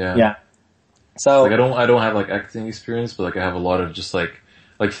same. Yeah. Yeah. So like I don't have like acting experience, but like I have a lot of just like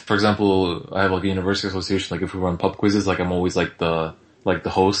for example, I have like a university association. Like if we run pub quizzes, like I'm always like the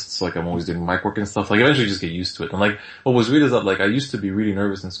host, so like I'm always doing mic work and stuff. Like eventually you just get used to it. And like what was weird is that like I used to be really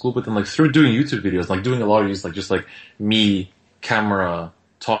nervous in school, but then like through doing YouTube videos, like doing a lot of these like just like me, camera,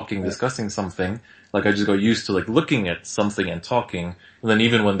 talking, discussing something, like I just got used to like looking at something and talking. And then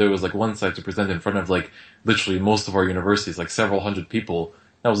even when there was like one side to present in front of like literally most of our universities, like several hundred people,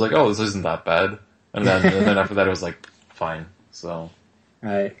 I was like, oh, this isn't that bad. And then after that it was like fine. So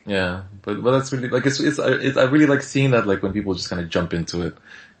right. Yeah, but that's really like it's I really like seeing that like when people just kind of jump into it,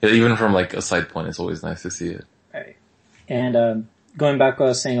 even from like a side point. It's always nice to see it. Right. And going back to what I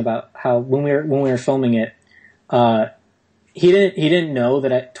was saying about how when we were filming it, he didn't know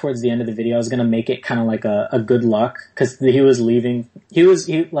that towards the end of the video I was gonna make it kind of like a good luck because he was leaving. He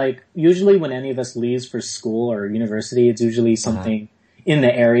like usually when any of us leaves for school or university, it's usually something in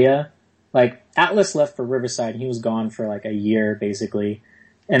the area. Like Atlas left for Riverside, and he was gone for like a year basically.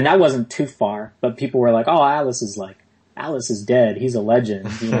 And that wasn't too far, but people were like, "Oh, Atlas is dead. He's a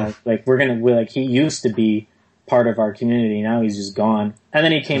legend." You know, like he used to be part of our community. Now he's just gone. And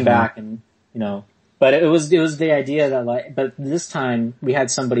then he came back, and you know, but it was the idea that like, but this time we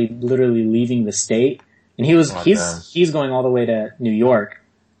had somebody literally leaving the state, and he's going all the way to New York.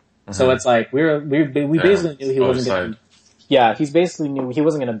 So it's like we basically knew he wasn't going to. Yeah, he basically knew he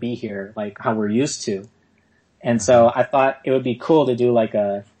wasn't going to be here like how we're used to. And so I thought it would be cool to do like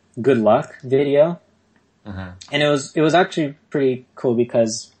a good luck video. And it was actually pretty cool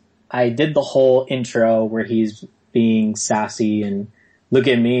because I did the whole intro where he's being sassy and look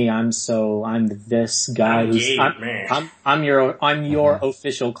at me, I'm this guy I'm your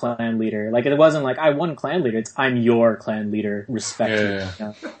official clan leader. Like it wasn't like I won clan leader, it's I'm your clan leader, respect me. You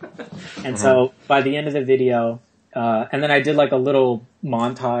know? And so by the end of the video, and then I did like a little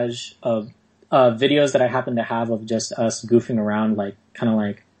montage of videos that I happen to have of just us goofing around, like kind of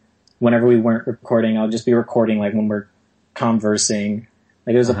like whenever we weren't recording, I'll just be recording like when we're conversing.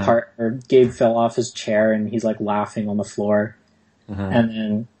 Like there was a part where Gabe fell off his chair and he's like laughing on the floor. And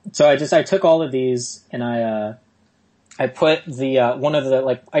then, so I took all of these and I put the, one of the,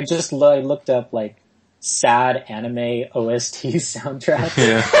 like, I looked up like sad anime OST soundtracks.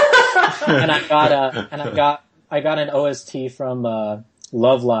 And I got an OST from,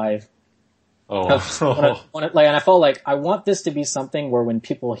 Love Live. And I felt like I want this to be something where when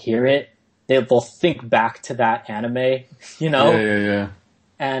people hear it, they'll think back to that anime, you know? Yeah.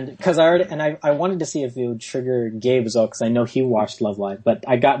 And cause I wanted to see if it would trigger Gabe as well, cause I know he watched Love Live, but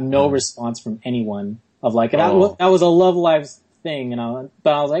I got no response from anyone of like, that was a Love Live thing,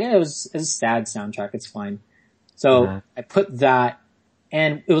 but I was like, yeah, it was a sad soundtrack, it's fine. So I put that,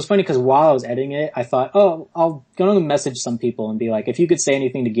 and it was funny cause while I was editing it, I thought, oh, I'll go and message some people and be like, if you could say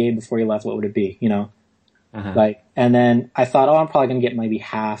anything to Gabe before you left, what would it be, you know? Like, and then I thought, oh, I'm probably gonna get maybe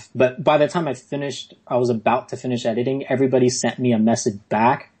half. But by the time I was about to finish editing, everybody sent me a message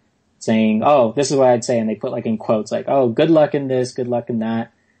back saying, oh, this is what I'd say. And they put like in quotes, like, oh, good luck in this, good luck in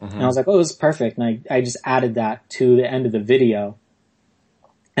that. And I was like, oh, this is perfect. And I just added that to the end of the video.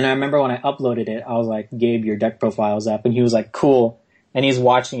 And I remember when I uploaded it, I was like, Gabe, your deck profile's up. And he was like, cool. And he's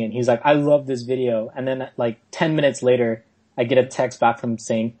watching it. And he's like, I love this video. And then like 10 minutes later, I get a text back from him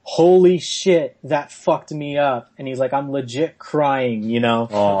saying, holy shit, that fucked me up. And he's like, I'm legit crying, you know,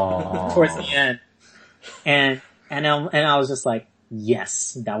 towards the end. And I was just like,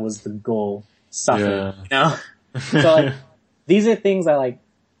 yes, that was the goal. Suffer, you know? So like, these are things I like,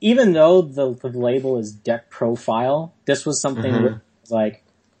 even though the label is deck profile, this was something where it was like,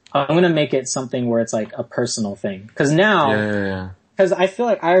 I'm going to make it something where it's like a personal thing. Cause now, because I feel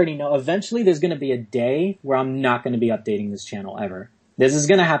like I already know eventually there's going to be a day where I'm not going to be updating this channel ever. This is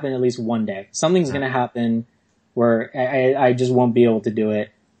going to happen at least one day. Something's going to happen where I just won't be able to do it.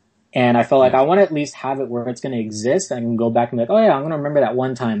 And I felt like I want to at least have it where it's going to exist. I can go back and be like, oh yeah, I'm going to remember that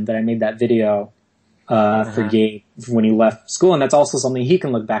one time that I made that video for Gabe when he left school. And that's also something he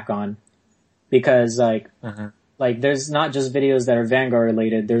can look back on. Because like there's not just videos that are Vanguard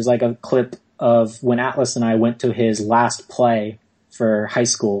related. There's like a clip of when Atlas and I went to his last play for high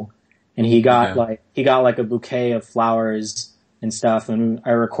school, and he got like a bouquet of flowers and stuff, and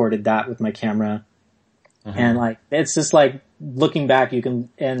I recorded that with my camera. And like, it's just like, looking back,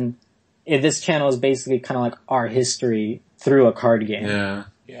 this channel is basically kind of like our history through a card game.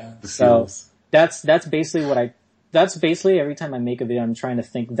 Yeah. So that's basically that's basically every time I make a video, I'm trying to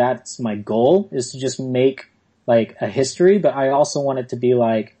think that's my goal, is to just make like a history, but I also want it to be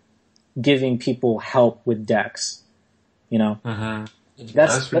like giving people help with decks, you know?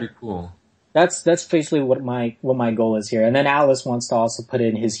 That's pretty cool. That's basically what my goal is here. And then Atlas wants to also put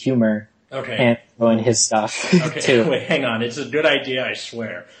in his humor. Okay. And throw in his stuff Okay, too. wait, hang on. It's a good idea, I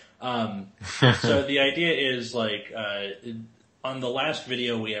swear. So the idea is like, on the last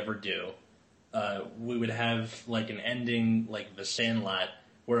video we ever do, we would have like an ending like The Sandlot,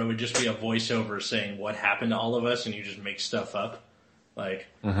 where it would just be a voiceover saying what happened to all of us, and you just make stuff up. Like,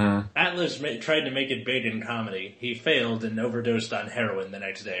 Atlas tried to make it big in comedy. He failed and overdosed on heroin the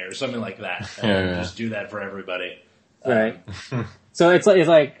next day, or something like that. And just do that for everybody. Right. So it's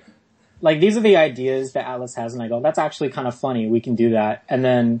like these are the ideas that Atlas has, and I go, that's actually kind of funny. We can do that. And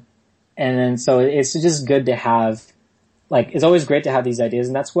then so it's just good to have, like, it's always great to have these ideas,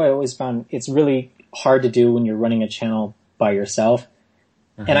 and that's why I always found it's really hard to do when you're running a channel by yourself.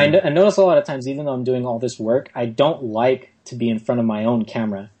 And I notice a lot of times, even though I'm doing all this work, I don't like to be in front of my own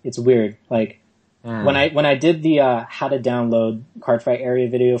camera. It's weird. Like, when I did the how to download Cardfight Area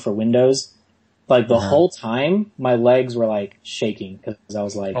video for Windows, like the whole time my legs were like shaking, because I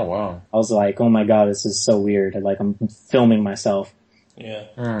was like, oh my god, this is so weird. Like, I'm filming myself. Yeah.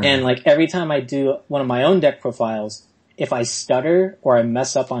 And like, every time I do one of my own deck profiles, if I stutter or I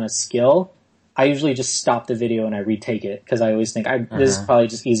mess up on a skill, I usually just stop the video and I retake it, because I always think this is probably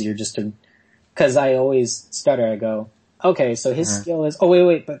just easier just to, because I always stutter. I go, okay, so his skill is, oh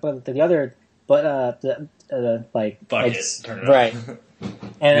wait, but the other, like, Bucket. Turn it right. off.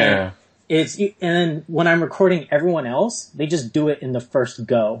 And and when I'm recording everyone else, they just do it in the first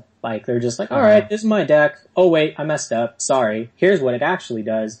go. Like, they're just like, all right, this is my deck. Oh wait, I messed up. Sorry. Here's what it actually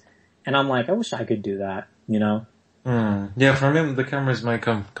does. And I'm like, I wish I could do that, you know? Yeah, for me, the camera is my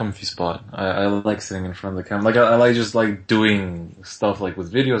comfy spot. I like sitting in front of the camera. Like, I like just like doing stuff like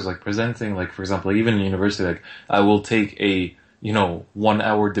with videos, like presenting, like for example, like, even in university, like I will take a, 1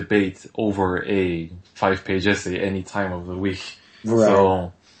 hour debate over a 5-page essay any time of the week. Right.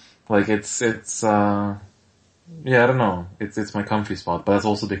 So, like, it's I don't know. It's my comfy spot, but that's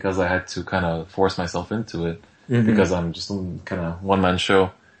also because I had to kind of force myself into it, because I'm just kind of one-man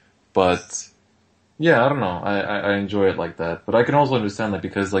show. But, yeah, I don't know. I enjoy it like that. But I can also understand that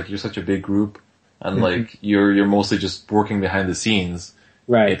because, like, you're such a big group, and, like, you're mostly just working behind the scenes.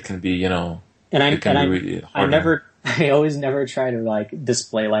 Right. It can be, and I always never try to, like,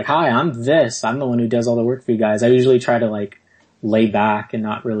 display, like, hi, I'm this. I'm the one who does all the work for you guys. I usually try to, like, lay back and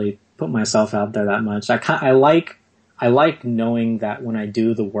not really put myself out there that much. I like knowing that when I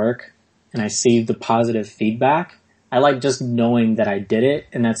do the work and I see the positive feedback, I like just knowing that I did it,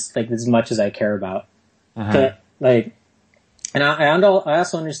 and that's, like, as much as I care about. But, like, and I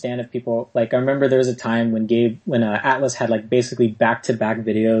also understand if people, like, I remember there was a time when Atlas had, like, basically back-to-back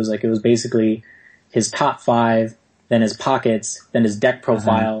videos. Like, it was basically his top 5, then his pockets, then his deck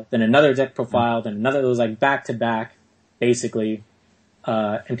profile, then another deck profile, then another. It was like back-to-back, basically.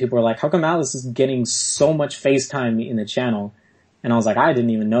 And people were like, how come Atlas is getting so much FaceTime in the channel? And I was like, I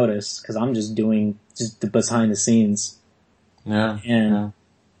didn't even notice, because I'm just doing the behind the scenes. Yeah. And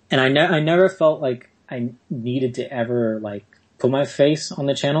I never felt like I needed to ever, like, put my face on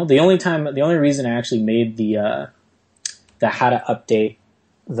the channel. The only reason I actually made the how to update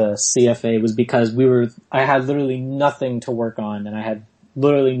the CFA was because I had literally nothing to work on, and I had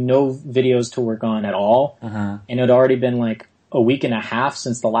literally no videos to work on at all. And it had already been like a week and a half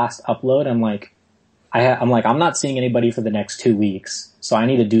since the last upload. I'm like, I'm not seeing anybody for the next 2 weeks, so I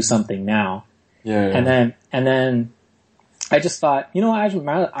need to do something now. Yeah. And then I just thought, I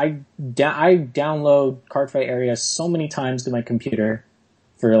download Cardfight Area so many times to my computer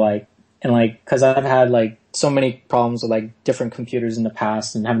cause I've had, like, so many problems with, like, different computers in the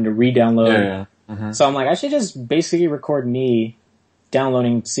past and having to re-download. Yeah. So I'm like, I should just basically record me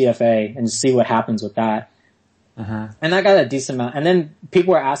downloading CFA and just see what happens with that. And I got a decent amount. And then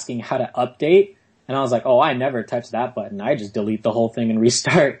people were asking how to update, and I was like, oh, I never touch that button. I just delete the whole thing and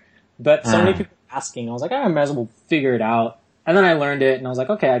restart. But so many people were asking, I was like, I might as well figure it out. And then I learned it, and I was like,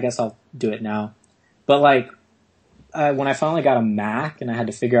 okay, I guess I'll do it now. But, like, when I finally got a Mac and I had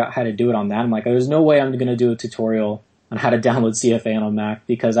to figure out how to do it on that, I'm like, there's no way I'm going to do a tutorial on how to download CFA on a Mac,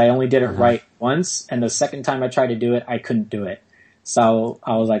 because I only did it right once, and the second time I tried to do it, I couldn't do it. So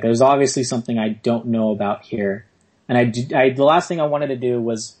I was like, there's obviously something I don't know about here. And the last thing I wanted to do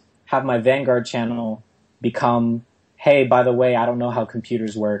was have my Vanguard channel become, hey, by the way, I don't know how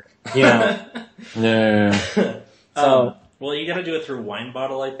computers work, you know? Yeah. So, well, you got to do it through Wine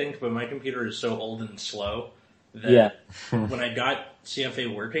Bottle, I think. But my computer is so old and slow that when I got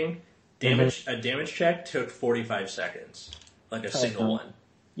CFA working, a damage check took 45 seconds, like a single one.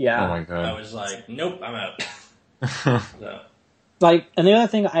 yeah. Oh my god. I was like, nope, I'm out. So. Like, and the other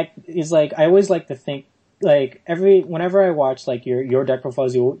thing I always like to think, like, whenever I watch, like, your deck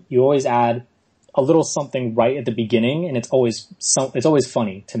profiles, you always add a little something right at the beginning, and it's always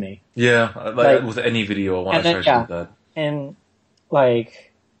funny to me. Yeah, like with any video, I want to try to do that. And,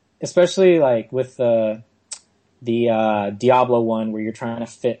 like, especially, like, with the Diablo one where you're trying to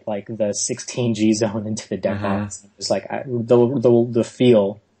fit, like, the 16G zone into the deck box. It's like, the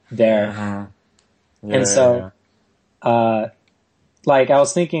feel there. Yeah, and so, like, I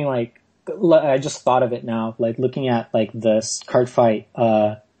was thinking, like, I just thought of it now, like, looking at, like, this card fight,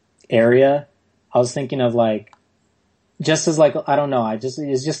 area, I was thinking of, like, just as, like, I don't know, it's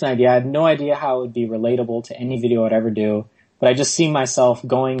just an idea. I have no idea how it would be relatable to any video I'd ever do, but I just see myself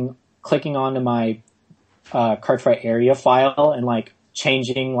clicking onto my, card fight area file and, like,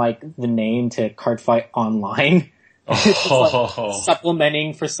 changing, like, the name to Card Fight Online. Like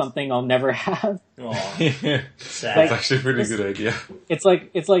supplementing for something I'll never have. Sad. That's actually a pretty good idea. It's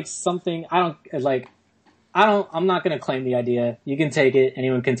like something I'm not gonna claim the idea. You can take it,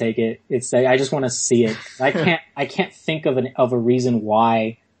 anyone can take it. It's like, I just want to see it. I can't think of a reason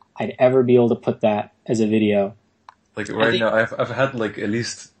why I'd ever be able to put that as a video. Like now, I've had like at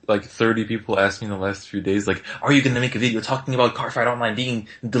least like 30 people ask me in the last few days, like, are you gonna make a video talking about Card Fight Online being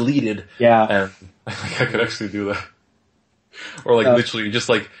deleted? Yeah. And I could actually do that. Or like literally just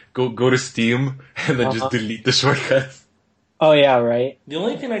like go to Steam and then just delete the shortcuts. Oh yeah, right. The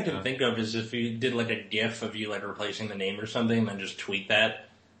only thing I can think of is if you did like a GIF of you like replacing the name or something, and then just tweet that.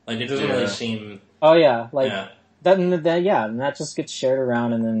 Like it doesn't really seem. Oh yeah, like that. And that just gets shared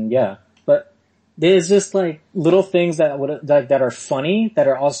around, and then But there's just like little things that are funny that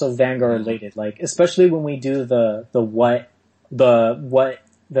are also Vanguard related. Like especially when we do the what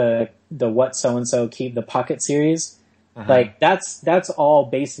so and so keep the pocket series. Like that's all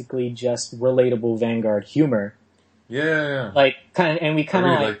basically just relatable Vanguard humor. Yeah. Like and we kind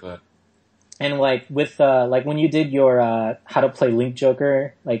of like that. And like with like when you did your how to play Link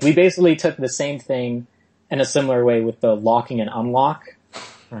Joker, like we basically took the same thing in a similar way with the locking and unlock.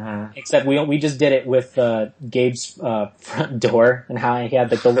 Except we just did it with Gabe's front door and how he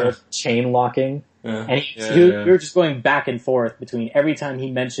had like the little chain locking. And we were just going back and forth between every time he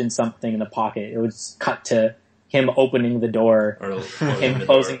mentioned something in the pocket, it would cut to him opening the door, or him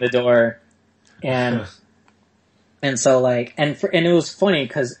closing the door, and so like, and it was funny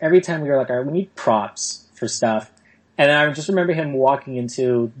because every time we were like, all right, we need props for stuff, and I just remember him walking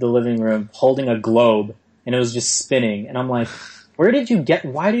into the living room holding a globe, and it was just spinning, and I'm like, why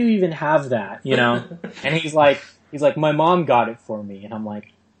do you even have that, you know? And he's like, my mom got it for me, and I'm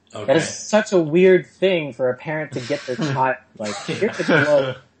like, that is such a weird thing for a parent to get their child, like, here's a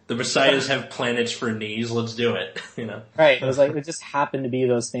globe. The Messiahs have planets for knees. Let's do it. You know. Right. It was like it just happened to be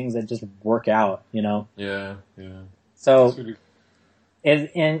those things that just work out. You know. Yeah. So, and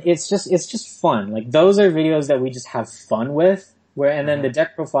it's just fun. Like those are videos that we just have fun with. And then the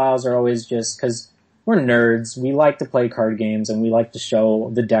deck profiles are always just because we're nerds. We like to play card games and we like to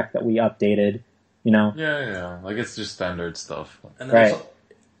show the deck that we updated. You know. Yeah. Like it's just standard stuff. And right.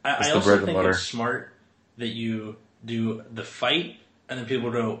 I also think it's smart that you do the fight. And then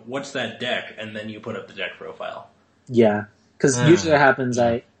people go, what's that deck? And then you put up the deck profile. Yeah. Because usually what happens,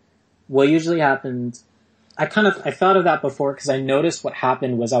 I thought of that before because I noticed what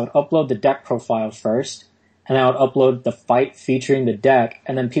happened was I would upload the deck profile first, and I would upload the fight featuring the deck,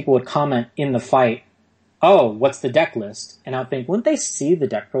 and then people would comment in the fight, oh, what's the deck list? And I would think, wouldn't they see the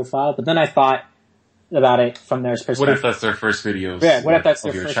deck profile? But then I thought about it from their perspective. What if that's their first video? Yeah, what if that's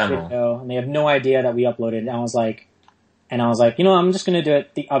their first video, and they have no idea that we uploaded, and I was like, you know, I'm just going to do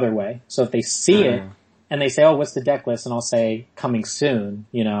it the other way. So if they see it and they say, oh, what's the deck list? And I'll say coming soon,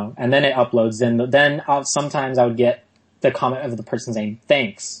 you know, and then it uploads. Then sometimes I would get the comment of the person saying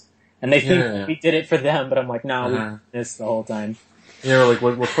thanks. And they think we did it for them, but I'm like, no, we did this the whole time. Yeah, like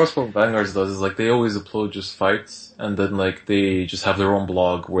what Crossbow Vanguards does is like they always upload just fights and then like they just have their own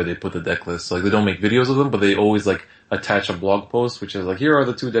blog where they put the deck list. So like they don't make videos of them, but they always like attach a blog post which is like, here are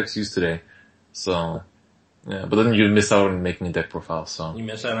the 2 decks used today. So... yeah, but then you miss out on making a deck profile, so... you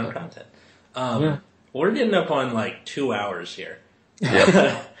miss out on content. We're getting up on, 2 hours here.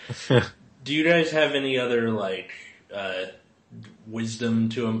 Yeah. Do you guys have any other, wisdom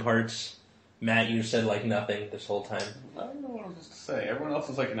to impart? Matt, you said like nothing this whole time. I don't know what I'm supposed to say. Everyone else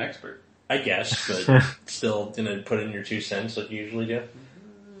is like an expert. I guess, but still gonna put in your 2 cents like you usually do.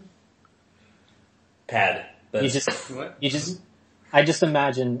 Pad. I just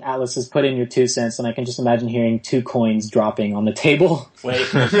imagine Atlas has put in your 2 cents, and I can just imagine hearing 2 coins dropping on the table.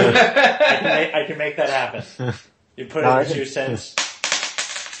 Wait, I can make that happen. You put in your 2 cents.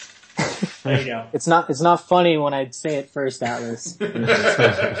 There you go. It's not funny when I say it first, Atlas.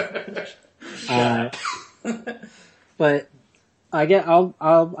 But I guess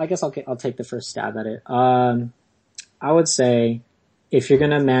I'll take the first stab at it. I would say if you're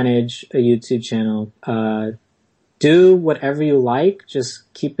gonna manage a YouTube channel, do whatever you like.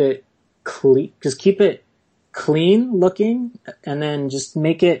 Just keep it clean. Just keep it clean looking, and then just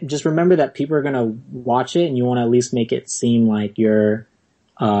remember that people are gonna watch it, and you want to at least make it seem like you're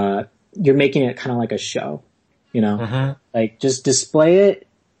making it kind of like a show, you know? Mm-hmm. Like, just display it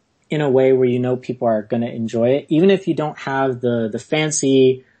in a way where you know people are gonna enjoy it, even if you don't have the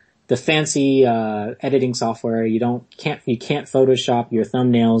fancy editing software. You can't Photoshop your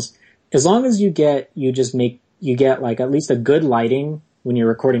thumbnails. As long as you get like at least a good lighting when you're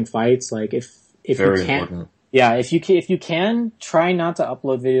recording fights. Like if Very you can't, important. yeah, if you can, try not to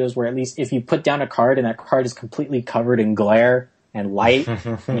upload videos where at least if you put down a card and that card is completely covered in glare and light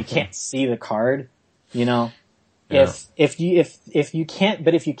and you can't see the card, you know. Yeah. If you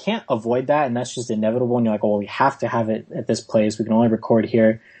can't avoid that, and that's just inevitable, and you're like, oh, well, we have to have it at this place, we can only record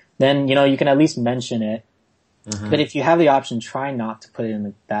here, then, you know, you can at least mention it. Mm-hmm. But if you have the option, try not to put it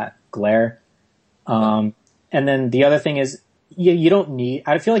in that glare. And then the other thing is,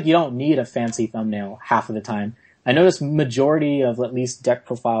 I feel like you don't need a fancy thumbnail half of the time. I notice majority of at least deck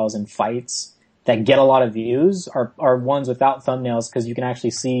profiles and fights that get a lot of views are ones without thumbnails, because you can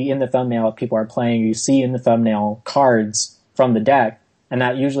actually see in the thumbnail what people are playing. You see in the thumbnail cards from the deck, and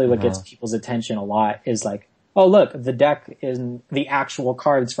that usually what gets people's attention a lot is like, oh look, the deck is the actual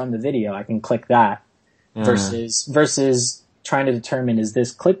cards from the video. I can click that. Versus trying to determine, is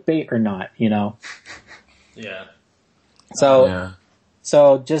this clickbait or not, you know? Yeah.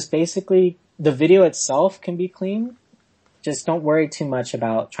 So just basically the video itself can be clean. Just don't worry too much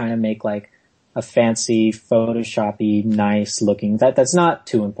about trying to make like a fancy Photoshoppy nice looking. That's not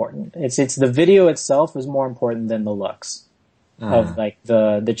too important. It's the video itself is more important than the looks of like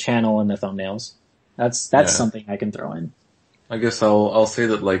the channel and the thumbnails. That's something I can throw in. I guess I'll say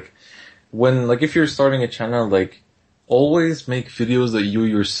that like if you're starting a channel, like always make videos that you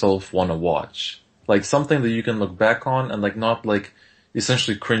yourself want to watch. Like something that you can look back on and like not like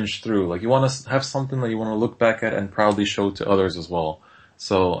essentially cringe through. Like you want to have something that you want to look back at and proudly show to others as well.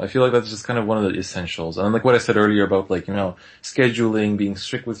 So I feel like that's just kind of one of the essentials. And like what I said earlier about like, you know, scheduling, being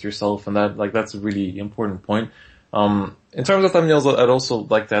strict with yourself, and that's a really important point. In terms of thumbnails, I'd also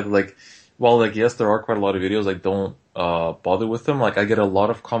like to add, like, while like, yes, there are quite a lot of videos, like don't, bother with them. Like I get a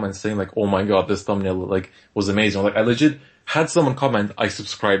lot of comments saying like, oh my god, this thumbnail like was amazing. Like I legit had someone comment, I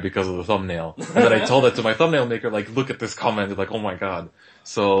subscribed because of the thumbnail. And then I told that to my thumbnail maker, like, look at this comment. They're like, oh my god.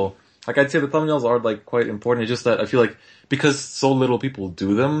 So, like I'd say the thumbnails are like quite important. It's just that I feel like because so little people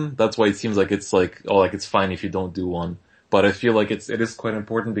do them, that's why it seems like it's like, oh, like it's fine if you don't do one. But I feel like it is quite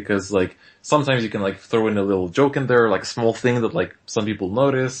important because like sometimes you can like throw in a little joke in there, like a small thing that like some people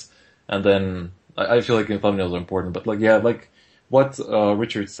notice. And then I feel like thumbnails are important. But like, yeah, like what,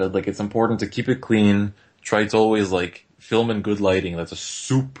 Richard said, like it's important to keep it clean. Try to always like film in good lighting. That's a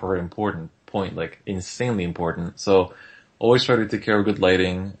super important point, like insanely important. So always try to take care of good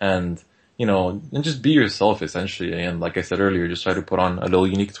lighting and, you know, and just be yourself essentially. And like I said earlier, just try to put on a little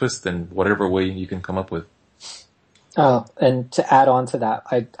unique twist in whatever way you can come up with. Oh, and to add on to that,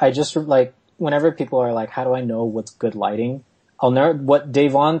 I just like, whenever people are like, how do I know what's good lighting? I'll never, what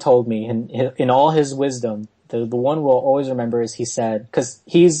Davon told me in all his wisdom, the one we'll always remember is he said, cause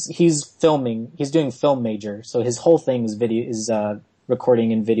he's doing film major. So his whole thing is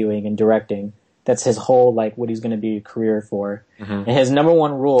recording and videoing and directing. That's his whole, like, what he's going to be a career for. Mm-hmm. And his number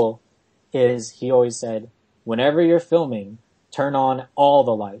one rule is, he always said, whenever you're filming, turn on all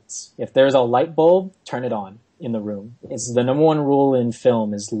the lights. If there's a light bulb, turn it on in the room. It's the number one rule in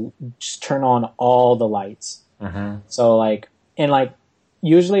film is just turn on all the lights. Mm-hmm. So like, and like,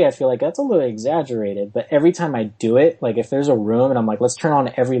 usually I feel like that's a little exaggerated, but every time I do it, like if there's a room and I'm like, let's turn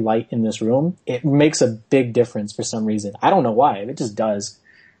on every light in this room, it makes a big difference for some reason. I don't know why, it just does.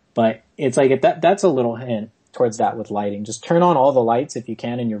 But it's like, that's a little hint towards that with lighting. Just turn on all the lights if you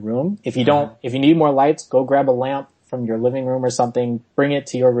can in your room. If you don't, if you need more lights, go grab a lamp from your living room or something, bring it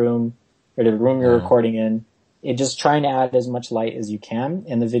to your room or to the room you're recording in. It just trying to add as much light as you can,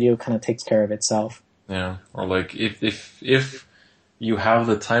 and the video kind of takes care of itself. Yeah, or like if you have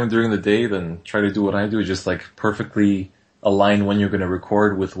the time during the day, then try to do what I do, just like perfectly align when you're going to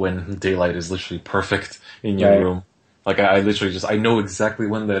record with when daylight is literally perfect in your Right. room. Like I literally I know exactly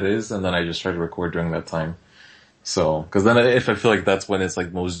when that is, and then I just try to record during that time. So, because then if I feel like that's when it's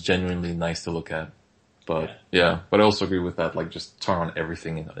like most genuinely nice to look at. But yeah, but I also agree with that. Like just turn on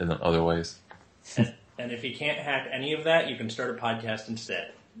everything in other ways. And if you can't hack any of that, you can start a podcast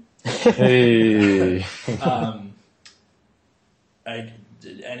instead. Hey.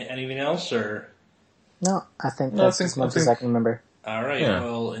 Anything else, or? No, I think No, I that's think- as much I as think- I can remember. All right. Yeah.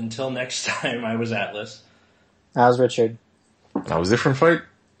 Well, until next time, I was Atlas. That was Richard. That was a different fight.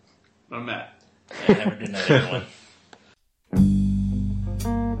 I'm Matt. And have a good night, everyone.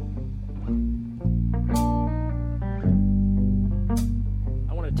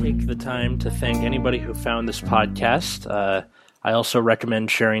 I want to take the time to thank anybody who found this podcast. I also recommend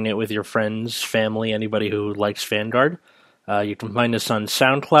sharing it with your friends, family, anybody who likes Vanguard. You can find us on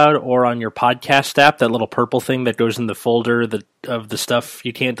SoundCloud or on your podcast app, that little purple thing that goes in the folder of the stuff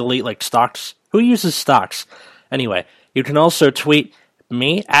you can't delete, like stocks. Who uses stocks? Anyway, you can also tweet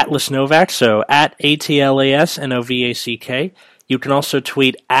me, Atlas Novak, so at ATLASNOVACK. You can also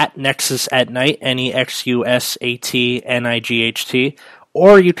tweet at Nexus at Night, NEXUSATNIGHT,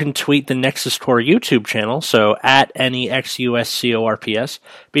 or you can tweet the Nexus Core YouTube channel, so at NEXUSCORPS.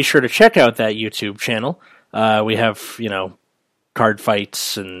 Be sure to check out that YouTube channel. We have, card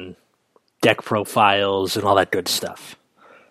fights and deck profiles and all that good stuff.